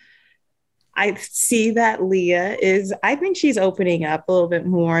I see that Leah I think she's opening up a little bit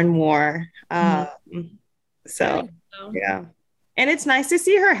more and more. So yeah. And it's nice to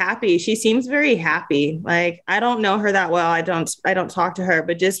see her happy. She seems very happy. Like, I don't know her that well. I don't talk to her,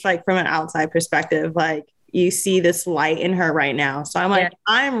 but just like from an outside perspective, like you see this light in her right now. So I'm like,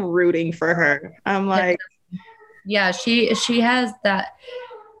 I'm rooting for her. I'm like, yeah, she has that.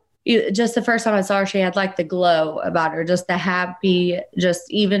 Just the first time I saw her, she had like the glow about her, just the happy, just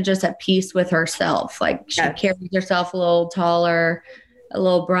at peace with herself. Like she carries herself a little taller, a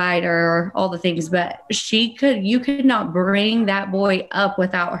little brighter, all the things, but you could not bring that boy up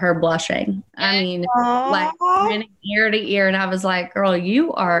without her blushing. I mean, like ear to ear. And I was like, girl,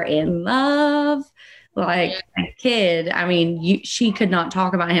 you are in love. Like a kid. I mean, she could not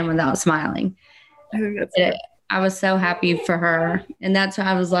talk about him without smiling. I was so happy for her. And that's why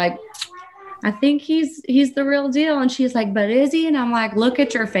I was like, I think he's the real deal. And she's like, but is he? And I'm like, look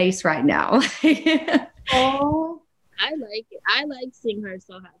at your face right now. Oh, I like it. I like seeing her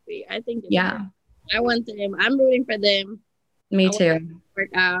so happy. I think I want them. I'm rooting for them. Me too. Work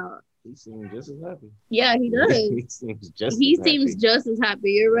out. He seems just as happy. Yeah, he does. He seems just as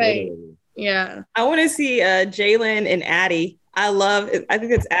happy. You're right. Literally. Yeah. I want to see Jalen and Addie. I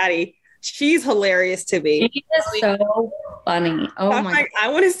think it's Addie. She's hilarious to me. She is so funny. Oh my God. I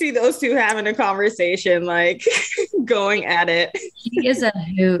want to see those two having a conversation, like going at it. She is a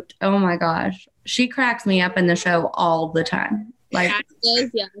hoot. Oh my gosh. She cracks me up in the show all the time. Like,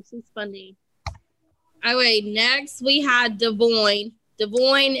 yeah, she's funny. All right, next we had Devoin,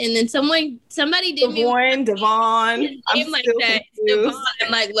 and then somebody did Devon. I'm like that. Devon.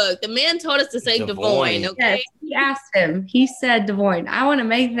 I'm like, look, the man told us to say Devoin. Okay, yes, he asked him. He said Devoin. I want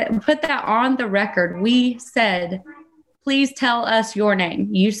to put that on the record. We said, please tell us your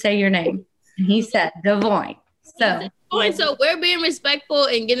name. You say your name. And he said Devoin. So we're being respectful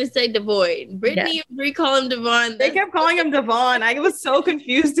and gonna say Devoin. Brittany and Brie call him Devon. They kept calling him Devon. I was so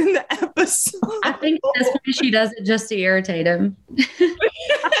confused in the episode. I think that's why she does it, just to irritate him.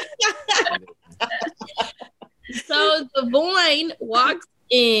 So Devoin walks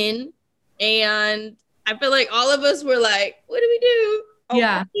in, and I feel like all of us were like, "What do we do?"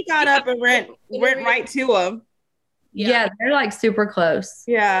 Yeah, he got up and went right to him. Yeah, they're like super close.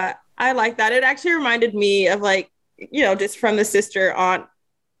 Yeah, I like that. It actually reminded me of like, you know, just from the sister aunt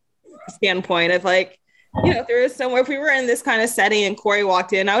standpoint of like, you know, if there was somewhere, if we were in this kind of setting and Corey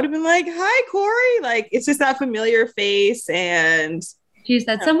walked in, I would have been like, hi, Corey. Like, it's just that familiar face. And she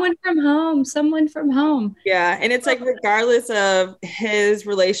said, someone from home. Yeah. And it's like, regardless of his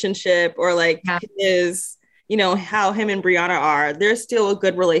relationship or like his, you know, how him and Brianna are, there's still a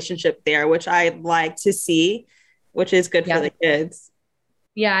good relationship there, which I like to see, which is good for the kids.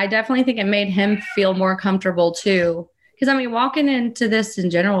 Yeah, I definitely think it made him feel more comfortable too. Because I mean, walking into this in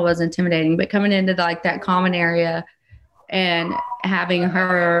general was intimidating, but coming into like that common area and having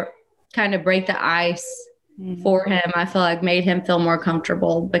her kind of break the ice for him, I feel like made him feel more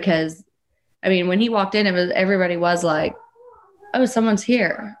comfortable. Because I mean, when he walked in, everybody was like, "Oh, someone's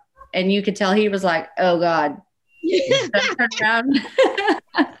here," and you could tell he was like, "Oh God." Turn around.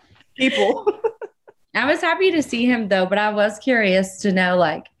 People. I was happy to see him though, but I was curious to know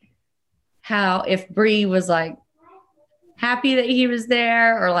like how, if Brie was like happy that he was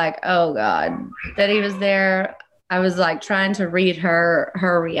there or like, oh God, that he was there. I was like trying to read her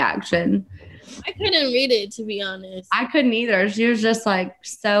reaction. I couldn't read it, to be honest. I couldn't either. She was just like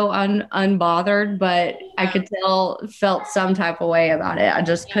so unbothered, but I could felt some type of way about it. I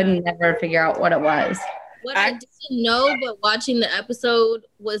just couldn't never figure out what it was. What I didn't know, but watching the episode,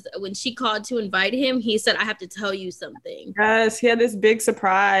 was when she called to invite him, he said, I have to tell you something. Yes, he had this big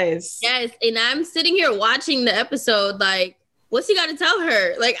surprise. Yes, and I'm sitting here watching the episode like, what's he got to tell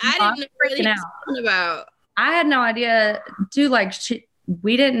her? Like, I didn't know what he was talking about. I had no idea, too. Like,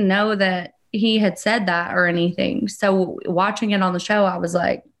 we didn't know that he had said that or anything. So watching it on the show, I was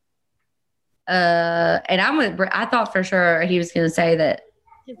like, and I thought for sure he was going to say that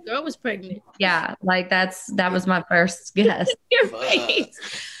his girl was pregnant. Yeah, like that was my first guess. Your face.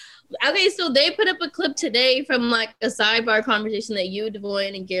 Okay, so they put up a clip today from like a sidebar conversation that you,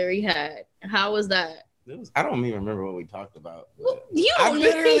 Devoin, and Gary had. How was that? I don't even remember what we talked about.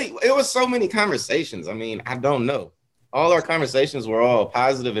 It was so many conversations. I mean, I don't know. All our conversations were all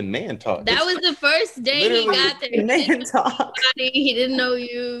positive and man talk. That was the first day he got there. Man talk. He didn't know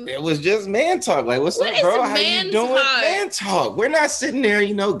you. It was just man talk. Like, what's up, bro? How you doing? Man talk. We're not sitting there,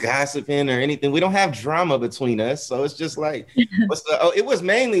 gossiping or anything. We don't have drama between us. So it's just like, it was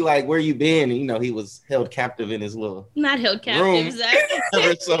mainly like, where you been? And, he was held captive in his little Not held captive, room.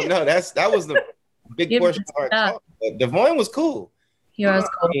 Exactly. So no, that was the big portion of our talk. But Devoin was cool. He was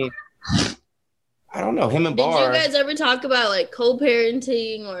cool. I don't know, him and Bar. Did you guys ever talk about like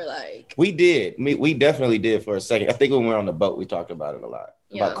co-parenting or like? We did. We definitely did for a second. I think when we were on the boat, we talked about it a lot,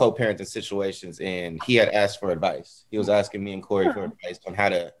 about co-parenting situations. And he had asked for advice. He was asking me and Corey for advice on how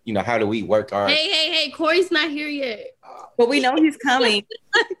do we work our. Hey, Corey's not here yet. But we know he's coming.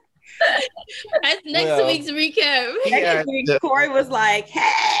 That's next week's recap. Next week, Corey was like,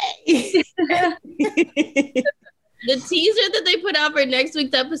 hey. The teaser that they put out for next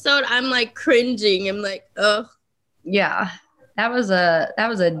week's episode, I'm like cringing. I'm like, ugh. Yeah, that was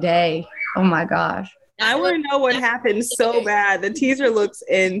a day. Oh my gosh. I want to know what happened so bad. The teaser looks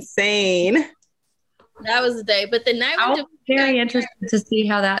insane. That was the day. But the night I was very interested to see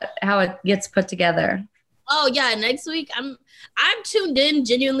how it gets put together. Oh yeah, next week I'm tuned in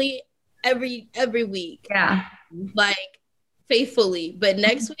genuinely every week. Yeah. like faithfully. But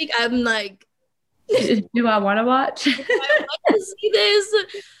next week, I'm like, do I want to watch? I want to see this,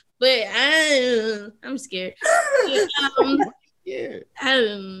 but I'm scared.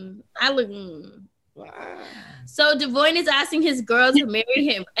 So Devoin is asking his girl to marry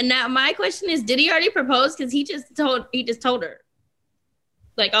him, and now my question is, did he already propose? Because he just told her,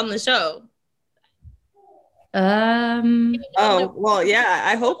 like on the show. Oh well, yeah.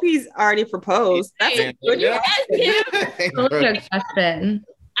 I hope he's already proposed. That's a good question.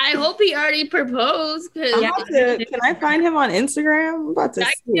 I hope he already proposed. Can I find him on Instagram? I'm about to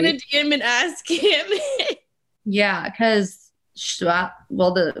see. I'm gonna DM and ask him. Yeah, because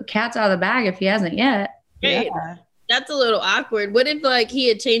the cat's out of the bag if he hasn't yet. Right. Yeah. That's a little awkward. What if like he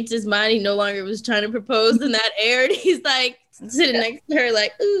had changed his mind? He no longer was trying to propose, and that aired. He's like sitting next to her,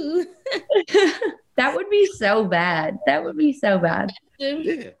 like, ooh. That would be so bad. That would be so bad.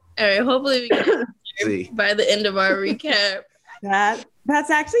 Yeah. All right. Hopefully we can see by the end of our recap. That's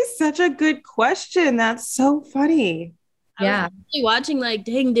actually such a good question. That's so funny. Yeah. I was actually watching like,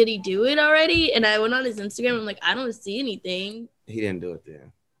 dang, did he do it already? And I went on his Instagram. I'm like, I don't see anything. He didn't do it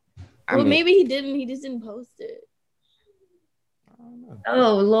then. Maybe he didn't. He just didn't post it.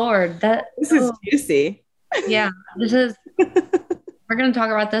 Oh Lord, this is juicy. Yeah, this is. We're gonna talk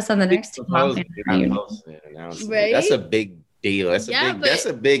about this on the next Right? That's a big deal. That's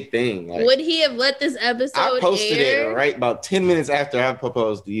a big thing. Like, would he have let this episode I posted air? it right about 10 minutes after I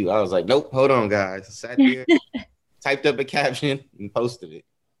proposed to you. I was like, nope, hold on, guys. I sat there, typed up a caption, and posted it.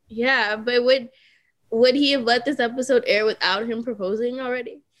 Yeah, but would he have let this episode air without him proposing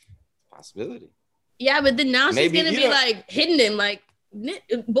already? Possibility. Yeah, but then now she's gonna be like hitting him, like,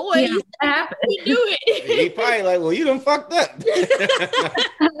 boy, yeah, you do it. He probably like, well, you done fucked up.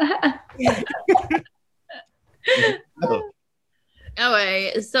 All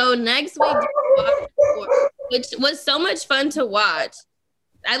right, so next week, which was so much fun to watch.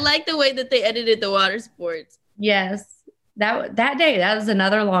 I like the way that they edited the water sports. Yes, that day, that was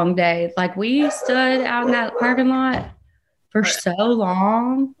another long day. Like we stood out in that parking lot for so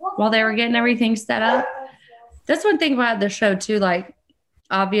long while they were getting everything set up. That's one thing about the show too. Like,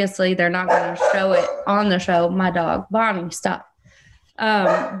 obviously they're not going to show it on the show. My dog, Bonnie, stop.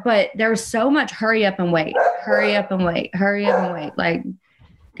 But there was so much hurry up and wait. Like,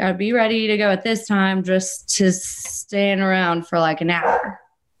 gotta be ready to go at this time just to stand around for like an hour.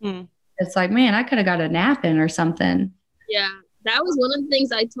 It's like, man, I could have got a nap in or something. Yeah. That was one of the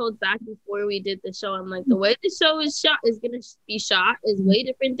things I told Zach before we did the show. I'm like, the way the show is going to be shot is way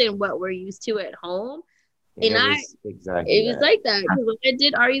different than what we're used to at home. And it was like that. Because when I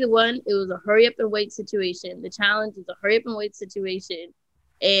did Are You the One, it was a hurry up and wait situation. The challenge is a hurry up and wait situation.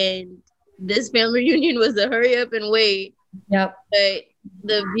 And this family reunion was a hurry up and wait. Yep. But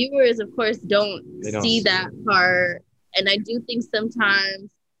the viewers, of course, don't see that part. And I do think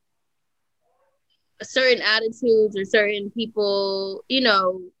sometimes certain attitudes or certain people,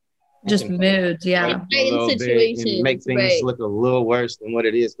 just moods, yeah. Situations make things look a little worse than what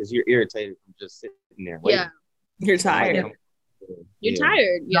it is because you're irritated from just sitting there waiting. Yeah, you're tired. You're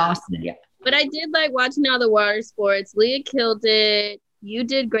tired. Yeah. But I did like watching all the water sports. Leah killed it. You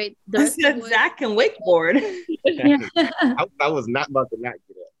did great. Zach can wakeboard. I was not about to not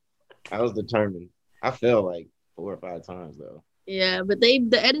get up. I was determined. I fell like 4 or 5 times though. Yeah, but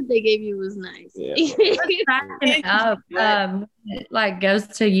the edit they gave you was nice. Yeah. Like goes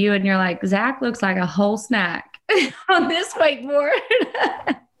to you and you're like, Zach looks like a whole snack on this wakeboard.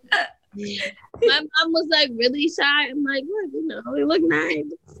 My mom was like really shy. I'm like, look, you look nice.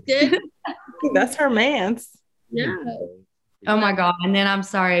 It's good. That's her man's. Yeah. Oh my God. And then I'm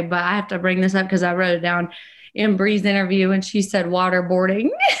sorry, but I have to bring this up because I wrote it down in Bree's interview and she said waterboarding.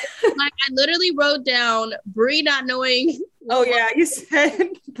 Like I literally wrote down Bree not knowing. Oh yeah, you said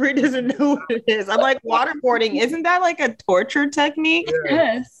Bree doesn't know what it is. I'm like, waterboarding, isn't that like a torture technique?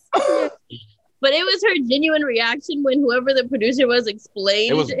 Yes. But it was her genuine reaction when whoever the producer was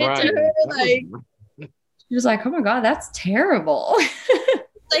explained it to her. Like she was like, oh my God, that's terrible.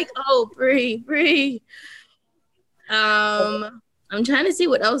 Like, oh, Bree. I'm trying to see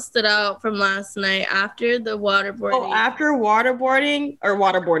what else stood out from last night after the waterboarding. Oh, after waterboarding. Oh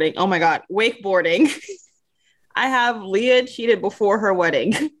my God, wakeboarding. I have Leah cheated before her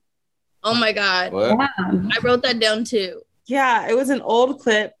wedding. Oh my God. What? Yeah. I wrote that down too. Yeah, it was an old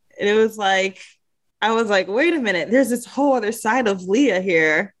clip. And it was like, I was like, wait a minute, there's this whole other side of Leah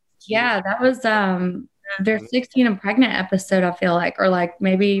here. Yeah, that was their 16 and pregnant episode, I feel like, or like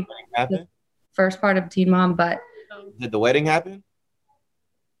maybe the first part of Teen Mom, but did the wedding happen?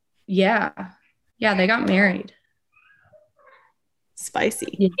 Yeah, they got married.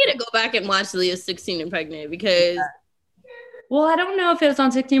 Spicy. You need to go back and watch Leah's 16 and Pregnant because. Well, I don't know if it was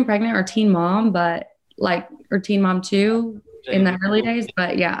on 16 and Pregnant or Teen Mom, but or Teen Mom 2 in the early days.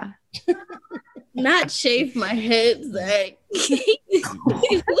 But yeah. Not shave my head, Zach.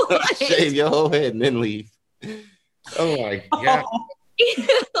 Shave your whole head and then leave. Oh my God.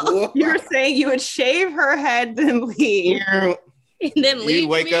 You were saying you would shave her head then leave. And then leave. You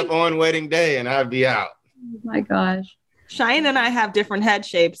wake up on wedding day and I'd be out. Oh my gosh. Cheyenne and I have different head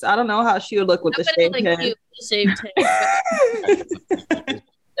shapes. I don't know how she would look with the shaved head.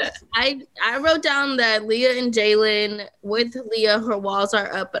 I wrote down that Leah and Jalen, with Leah, her walls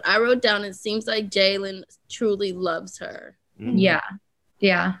are up, but I wrote down it seems like Jalen truly loves her. Mm-hmm.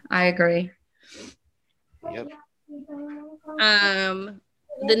 Yeah, I agree. Yep.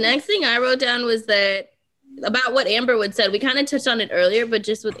 The next thing I wrote down was that about what Amber would said. We kind of touched on it earlier, but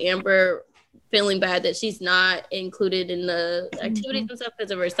just with Amber feeling bad that she's not included in the activities and stuff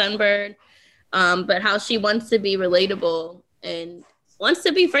because of her sunburn, but how she wants to be relatable and wants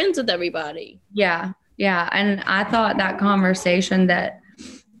to be friends with everybody. Yeah. And I thought that conversation that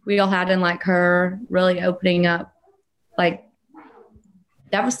we all had in like her really opening up, like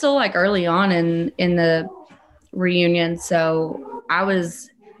that was still like early on in the reunion. So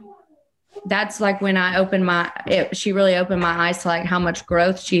that's like when I she really opened my eyes to like how much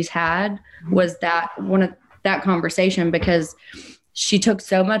growth she's had, was that one of that conversation, because she took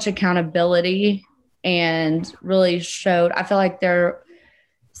so much accountability and really showed, I feel like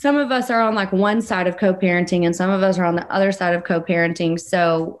some of us are on like one side of co-parenting and some of us are on the other side of co-parenting.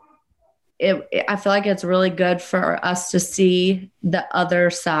 So I feel like it's really good for us to see the other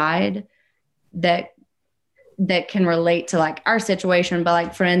side that can relate to like our situation. But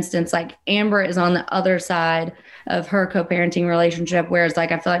like, for instance, like Amber is on the other side of her co-parenting relationship, whereas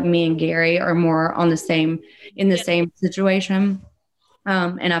like I feel like me and Gary are more on same situation.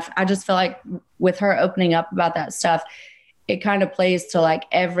 And I just feel like with her opening up about that stuff, it kind of plays to like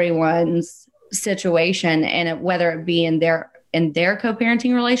everyone's situation, and whether it be in their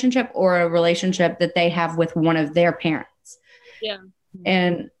co-parenting relationship or a relationship that they have with one of their parents. Yeah.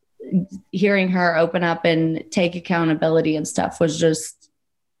 And hearing her open up and take accountability and stuff was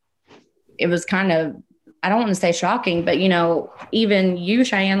it was kind of, I don't want to say shocking, but even you,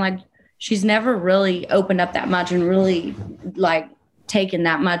 Cheyenne, like she's never really opened up that much and really like taken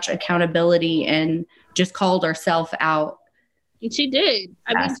that much accountability and just called herself out. And she did.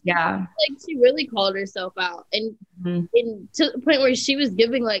 Yeah. Like she really called herself out, and to the point where she was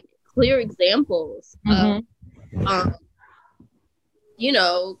giving like clear examples of,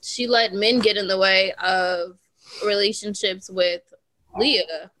 she let men get in the way of relationships with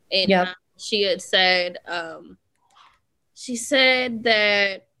Leah, and she had said, she said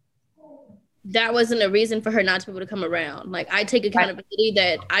that wasn't a reason for her not to be able to come around. Like I take accountability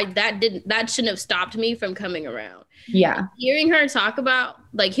that shouldn't have stopped me from coming around. Yeah. Hearing her talk about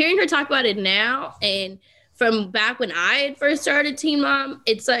it now, and from back when I had first started Teen Mom,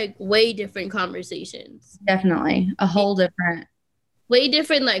 it's like way different conversations. Definitely. A whole different. Way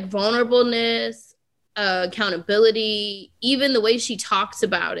different, like vulnerableness, accountability, even the way she talks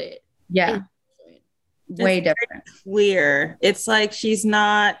about it. Yeah. Way different. Clear. It's like she's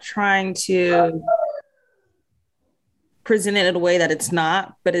not trying to present it in a way that it's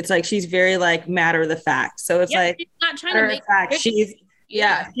not, but it's like she's very like matter of the fact. So it's like she's not trying to make fact. She's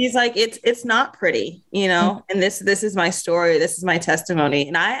like it's not pretty, and this is my story, this is my testimony.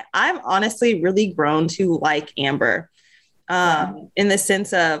 And I'm honestly really grown to like Amber. In the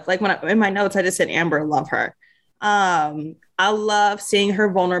sense of like in my notes, I just said Amber, love her. I love seeing her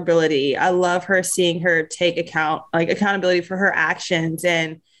vulnerability. I love seeing her take accountability for her actions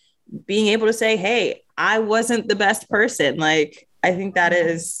and being able to say, hey, I wasn't the best person. Like, I think that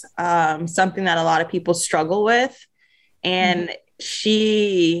is something that a lot of people struggle with. And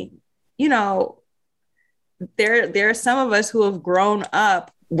she, there are some of us who have grown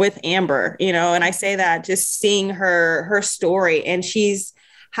up with Amber, and I say that just seeing her story, and she's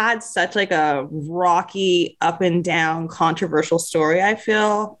had such like a rocky up and down controversial story, I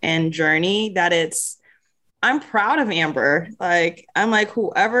feel, and journey that I'm proud of Amber. Like, I'm like,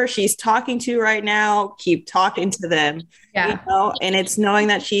 whoever she's talking to right now, keep talking to them. Yeah. And it's knowing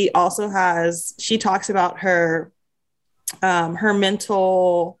that she talks about her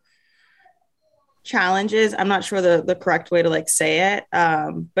mental challenges. I'm not sure the correct way to like say it.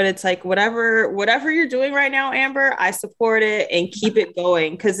 But it's like, whatever you're doing right now, Amber, I support it and keep it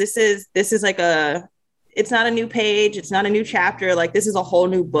going. Cause this is like it's not a new page. It's not a new chapter. Like this is a whole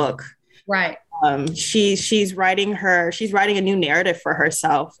new book. Right. She's writing a new narrative for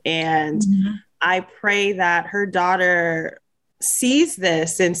herself. And I pray that her daughter sees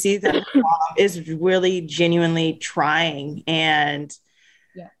this and sees that her mom is really genuinely trying. And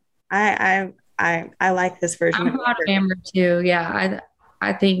I like this version. I'm proud of Amber too. Yeah.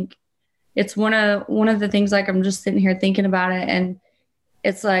 I think it's one of the things, like, I'm just sitting here thinking about it, and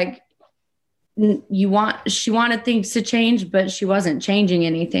it's like, she wanted things to change, but she wasn't changing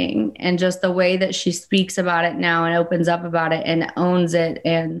anything. And just the way that she speaks about it now and opens up about it and owns it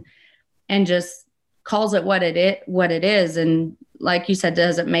and just calls it what it is. And like you said,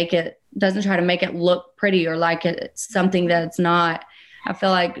 doesn't try to make it look pretty or like it's something that it's not. I feel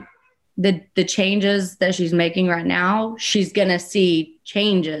like the changes that she's making right now, she's going to see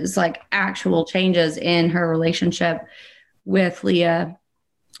changes, like actual changes in her relationship with Leah.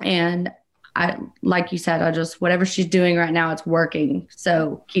 And like you said, whatever she's doing right now, it's working.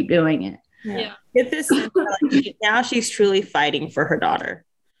 So keep doing it. Yeah. Get this. Now she's truly fighting for her daughter.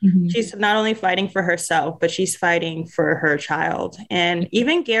 Mm-hmm. She's not only fighting for herself, but she's fighting for her child. And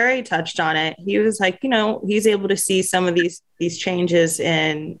even Gary touched on it. He was like, he's able to see some of these changes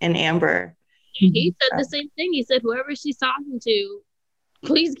in Amber. He said the same thing. He said, whoever she's talking to,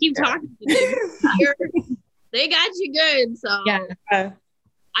 please keep talking to them. They got you good. So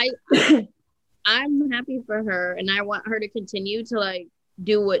I'm happy for her, and I want her to continue to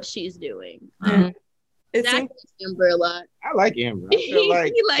do what she's doing. Exactly. Amber a lot. I like Amber. I feel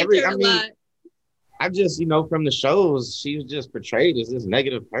like he liked her a lot. I just, from the shows, she was just portrayed as this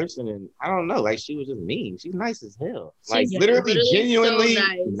negative person, and I don't know, she was just mean. She's nice as hell. Literally genuinely so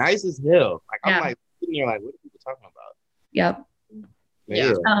nice as hell. I'm sitting there what are people talking about? Yep.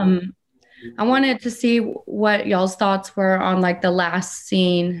 Yeah. I wanted to see what y'all's thoughts were on the last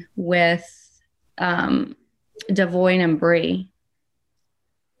scene with Devoin and Bree.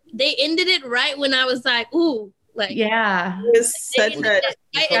 They ended it right when I was like, ooh, it was such a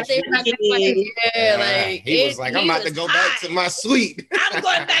he was like, I'm about to go back to my suite. I'm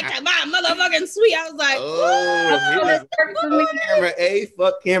going back to my motherfucking suite. I was like, camera A,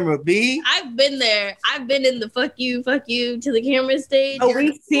 fuck camera B. I've been there. I've been in the fuck you to the camera stage. Oh,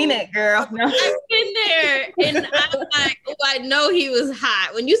 we've seen it, girl. No. I've been there, and I'm like, oh, I know he was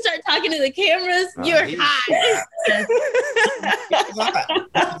hot. When you start talking to the cameras, you're hot.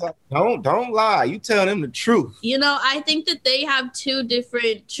 Don't lie. You tell them the truth. I think that they have two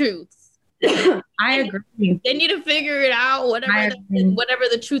different truths. I agree. They need to figure it out, whatever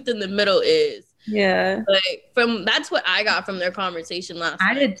the truth in the middle is. Yeah. That's what I got from their conversation last night.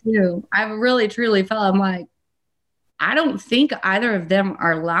 I did too. I really, truly felt, I'm like, I don't think either of them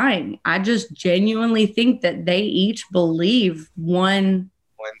are lying. I just genuinely think that they each believe one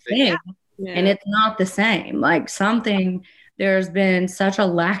thing. Yeah. And it's not the same. There's been such a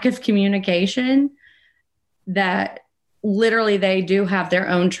lack of communication that literally they do have their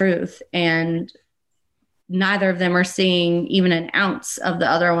own truth, and neither of them are seeing even an ounce of the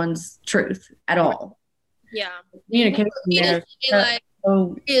other one's truth at all. Yeah. Communication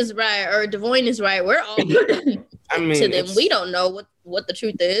is right or Devoin is right. We're all to them. We don't know what the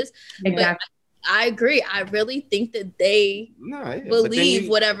truth is. Exactly. I agree. I really think that they believe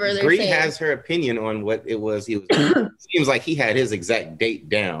whatever they're saying. Bree has her opinion on what it was. He was. Seems like he had his exact date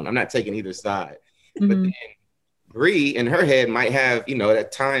down. I'm not taking either side. Mm-hmm. But then Bree in her head might have,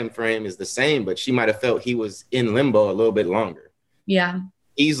 that time frame is the same, but she might have felt he was in limbo a little bit longer. Yeah.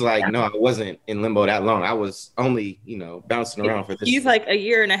 He's like, no, I wasn't in limbo that long. I was only, bouncing around for this. He's like a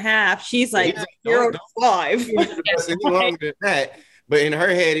year and a half. She's like 0 to 5. Any longer than that. But in her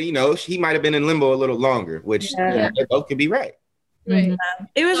head, he might have been in limbo a little longer, which they both could be right. Right.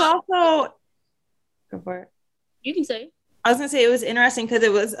 It was also. Go for it. You can say. I was gonna say it was interesting because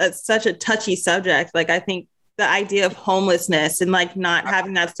it was such a touchy subject. I think the idea of homelessness and not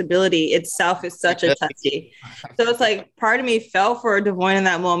having that stability itself is such a touchy. So it's part of me fell for Devoin in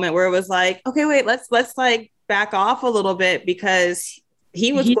that moment where it was like, okay, wait, let's back off a little bit, because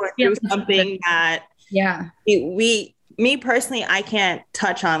he was going through something that me personally, I can't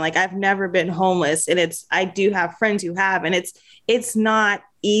touch on. I've never been homeless, and I do have friends who have, and it's not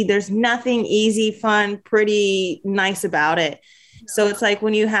there's nothing easy, fun, pretty, nice about it. So it's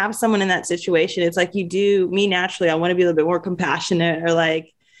when you have someone in that situation, it's me naturally, I want to be a little bit more compassionate or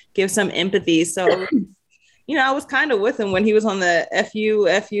give some empathy. So, I was kind of with him when he was on the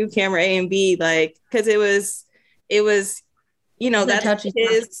FU camera A and B, because it was, that's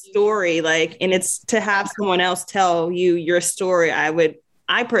his story. And it's to have someone else tell you your story. I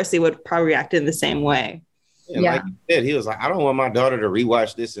personally would probably react in the same way. And like you said, he was like, I don't want my daughter to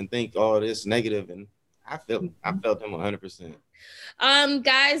rewatch this and think all this negative. And I felt him 100%.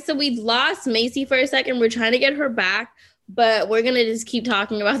 Guys, so we lost Macy for a second. We're trying to get her back, but we're going to just keep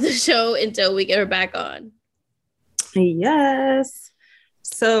talking about the show until we get her back on. Yes.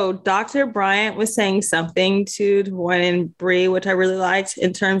 So Dr. Bryant was saying something to Devoin and Bree, which I really liked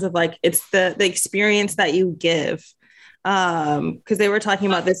in terms of like, it's the experience that you give. Because they were talking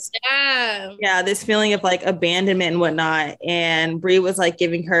about this, this feeling of like abandonment and whatnot. And Bree was like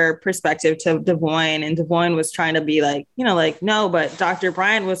giving her perspective to Devoin, and Devoin was trying to be like, you know, like, no, but Dr.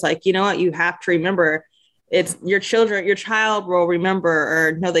 Bryant was like, you know what, you have to remember, it's your child will remember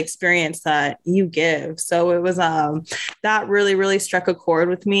or know the experience that you give. So it was that really, really struck a chord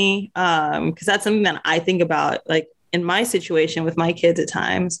with me. Because that's something that I think about, like in my situation with my kids at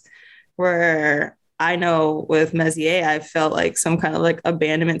times, where I know with Messier, I felt like some kind of like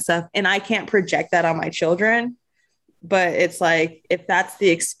abandonment stuff, and I can't project that on my children. But it's like, if that's the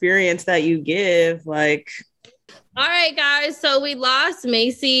experience that you give, like. All right, guys. So we lost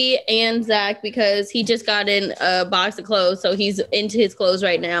Macy and Zach because he just got in a box of clothes. So he's into his clothes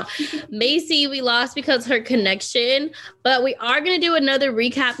right now. Macy, we lost because her connection, but we are going to do another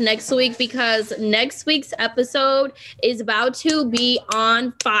recap next week because next week's episode is about to be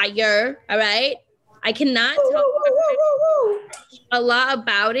on fire. All right. I cannot talk a lot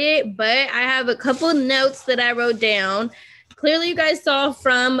about it, but I have a couple notes that I wrote down. Clearly, you guys saw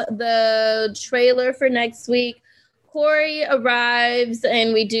from the trailer for next week, Corey arrives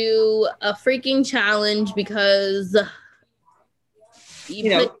and we do a freaking challenge because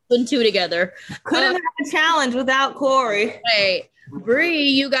you put two and two together. Couldn't have a challenge without Corey. Right. Bree,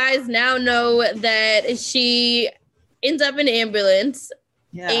 you guys now know that she ends up in an ambulance.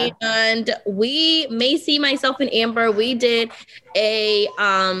 Yeah. And we, Macy, myself, and Amber, we did a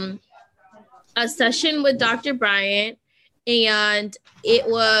session with Dr. Bryant, and it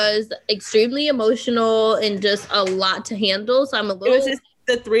was extremely emotional and just a lot to handle. So I'm a little. It was just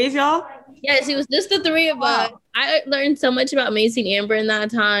the three of y'all? Yes, it was just the three of us. I learned so much about Macy and Amber in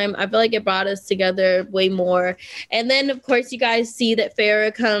that time. I feel like it brought us together way more. And then, of course, you guys see that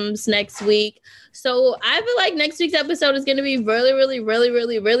Farrah comes next week. So I feel like next week's episode is going to be really, really, really,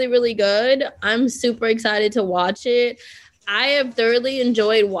 really, really, really good. I'm super excited to watch it. I have thoroughly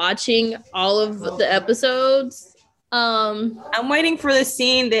enjoyed watching all of the episodes. I'm waiting for the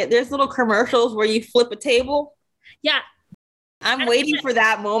scene that there's little commercials where you flip a table. Yeah. I'm waiting for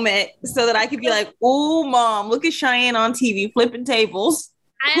that moment so that I could be like, oh, Mom, look at Cheyenne on TV flipping tables.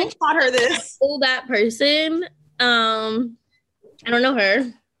 Who taught her this? That person. I don't know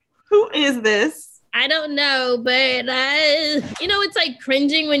her. Who is this? I don't know, but it's like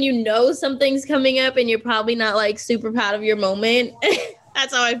cringing when you know something's coming up and you're probably not like super proud of your moment.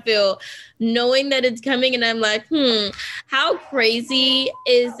 That's how I feel, knowing that it's coming, and I'm like, how crazy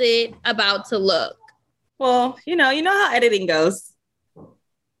is it about to look? Well, you know how editing goes.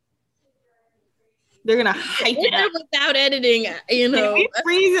 They're gonna hype it up without editing. You're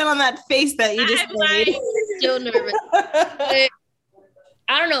freezing on that face that you just made. I'm still nervous. But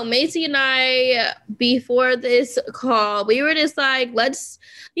I don't know. Macy and I, before this call, we were just like, let's,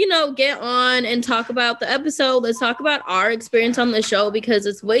 get on and talk about the episode. Let's talk about our experience on the show, because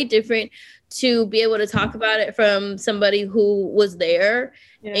it's way different to be able to talk about it from somebody who was there.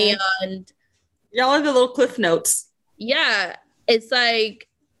 Yeah. And y'all are the little cliff notes. Yeah. It's like,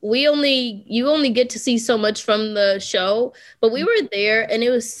 you only get to see so much from the show, but we were there and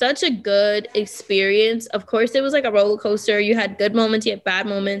it was such a good experience. Of course, it was like a roller coaster. You had good moments, you had bad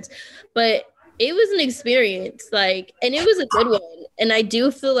moments, but it was an experience, and it was a good one. And I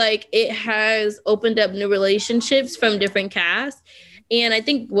do feel like it has opened up new relationships from different casts. And I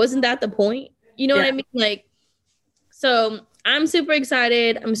think, wasn't that the point? You know what I mean? So I'm super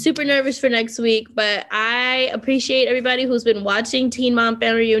excited. I'm super nervous for next week, but I appreciate everybody who's been watching Teen Mom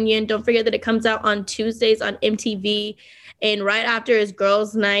Family Reunion. Don't forget that it comes out on Tuesdays on MTV. And right after is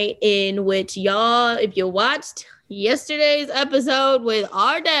Girls Night, in which y'all, if you watched yesterday's episode with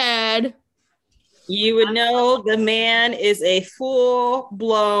our dad, you would know the man is a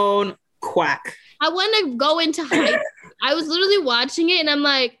full-blown quack. I want to go into hype. I was literally watching it and I'm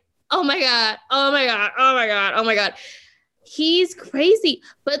like, oh my God, oh my God, oh my God, oh my God. He's crazy.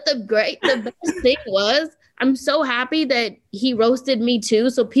 But the best thing was, I'm so happy that he roasted me too.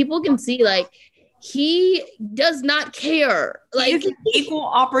 So people can see, he does not care. He's an equal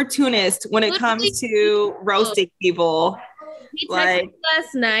opportunist when it comes to roasting people. He texted me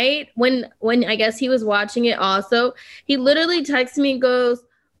last night when I guess he was watching it also. He literally texted me and goes,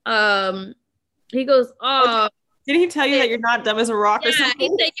 oh. Did he tell you that you're not dumb as a rock or something? He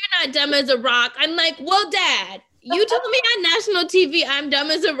said, you're not dumb as a rock. I'm like, well, Dad, you told me on national TV I'm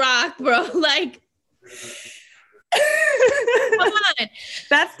dumb as a rock, bro. Come on.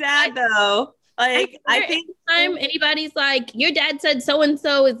 That's Dad, though. Like, I think anytime anybody's like, your dad said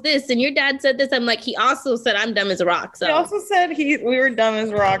so-and-so is this, and your dad said this, I'm like, he also said I'm dumb as a rock. So he also said we were dumb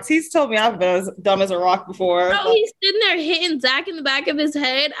as rocks. He's told me I've been as dumb as a rock before. Oh, he's sitting there hitting Zach in the back of his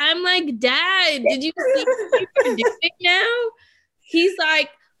head. I'm like, Dad, did you see what you're doing now? He's like,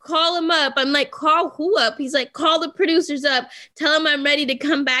 call him up. I'm like, call who up? He's like, call the producers up. Tell him I'm ready to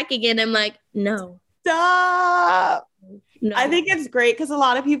come back again. I'm like, no. Stop. No. I think it's great because a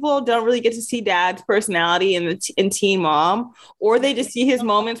lot of people don't really get to see Dad's personality in Teen Mom, or they just see his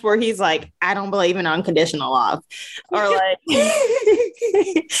moments where he's like, I don't believe in unconditional love, or like,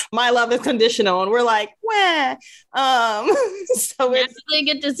 my love is conditional, and we're like, wah. So it's really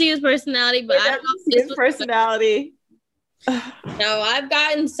get to see his personality, but I don't know if his personality. No, I've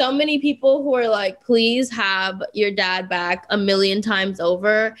gotten so many people who are like, please have your dad back a million times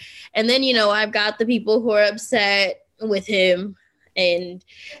over. And then, I've got the people who are upset with him. And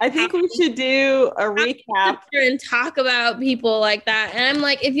I think we should do a recap and talk about people like that. And I'm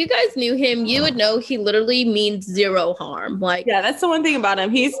like, if you guys knew him, you would know he literally means zero harm. Like, yeah, that's the one thing about him.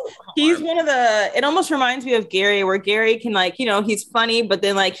 He's one of it almost reminds me of Gary, where Gary can he's funny, but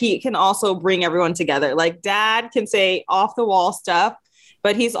then like he can also bring everyone together. Like Dad can say off the wall stuff,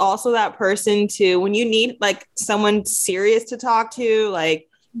 but he's also that person too. When you need like someone serious to talk to, like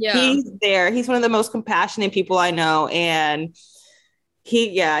he's there. He's one of the most compassionate people I know. And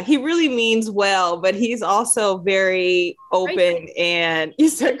he really means well, but he's also very open and you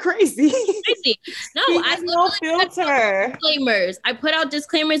said crazy. No, I have no filter. Disclaimers. I put out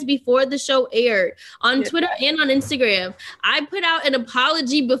disclaimers before the show aired on Twitter and on Instagram. I put out an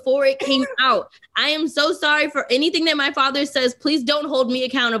apology before it came out. I am so sorry for anything that my father says. Please don't hold me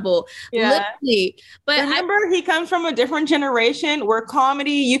accountable. Yeah. Literally. But remember, he comes from a different generation where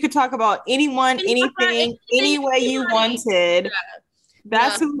comedy, you could talk about anyone, anything, any way you wanted. Yeah.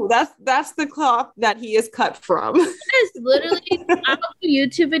 That's the cloth that he is cut from. Yes, literally. I do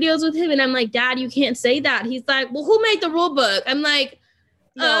YouTube videos with him and I'm like, Dad, you can't say that. He's like, well, who made the rule book? I'm like,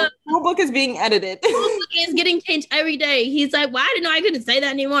 no, the rule book is being edited. The rule book is getting changed every day. He's like, well, I didn't know I couldn't say that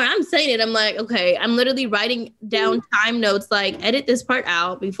anymore. I'm saying it. I'm like, okay, I'm literally writing down time notes, like edit this part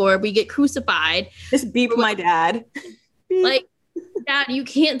out before we get crucified. Just beep my dad. Like, Dad, you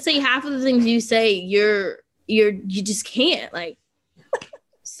can't say half of the things you say. You just can't. Like,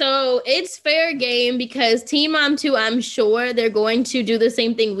 so it's fair game because Teen Mom 2, I'm sure they're going to do the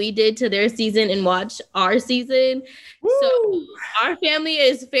same thing we did to their season and watch our season. Woo! So our family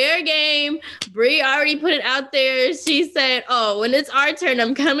is fair game. Brie already put it out there. She said, oh, when it's our turn,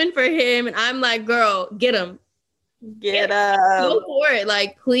 I'm coming for him. And I'm like, girl, get him. Get up. Go for it.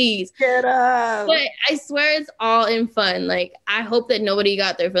 Like, please. Get up. But I swear it's all in fun. Like, I hope that nobody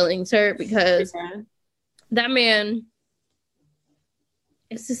got their feelings hurt because that man...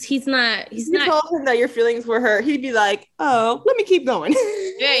 It's just he's not. You told him that your feelings were hurt. He'd be like, "Oh, let me keep going."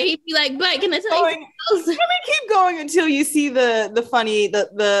 Yeah, he'd be like, "But can I tell you?" Let me keep going until you see the funny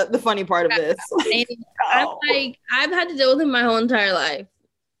part of this. I'm like, I've had to deal with him my whole entire life.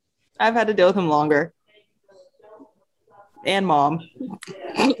 I've had to deal with him longer. And Mom.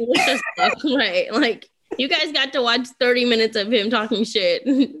 Right, like you guys got to watch 30 minutes of him talking shit.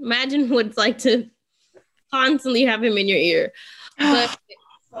 Imagine what it's like to constantly have him in your ear. But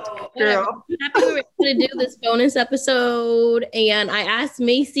girl, I'm happy we were able to do this bonus episode. And I asked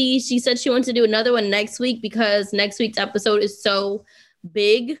Macy, she said she wants to do another one next week because next week's episode is so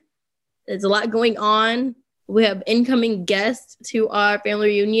big. There's a lot going on. We have incoming guests to our family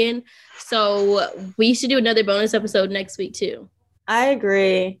reunion. So we should do another bonus episode next week too. I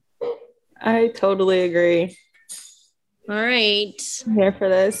agree. I totally agree. All right. I'm here for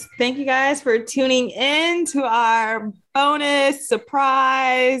this. Thank you guys for tuning in to our bonus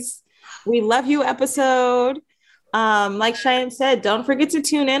surprise. We love you episode. Like Cheyenne said, don't forget to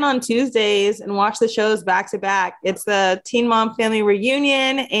tune in on Tuesdays and watch the shows back to back. It's the Teen Mom Family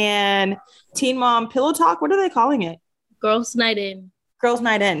Reunion and Teen Mom Pillow Talk. What are they calling it? Girls Night In. Girls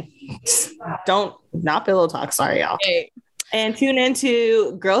Night In. Not Pillow Talk. Sorry, y'all. Okay. And tune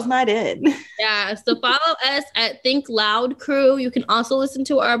into Girls Night In. Yeah. So follow us at Think Loud Crew. You can also listen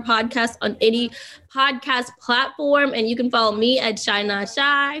to our podcast on any podcast platform. And you can follow me at Shy Not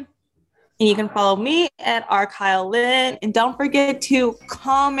Shy. And you can follow me at Kyle Lynn. And don't forget to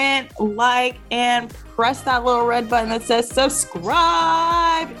comment, like, and press that little red button that says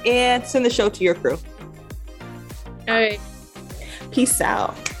subscribe and send the show to your crew. All right. Peace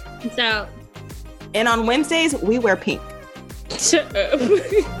out. Peace out. And on Wednesdays, we wear pink. Shut up.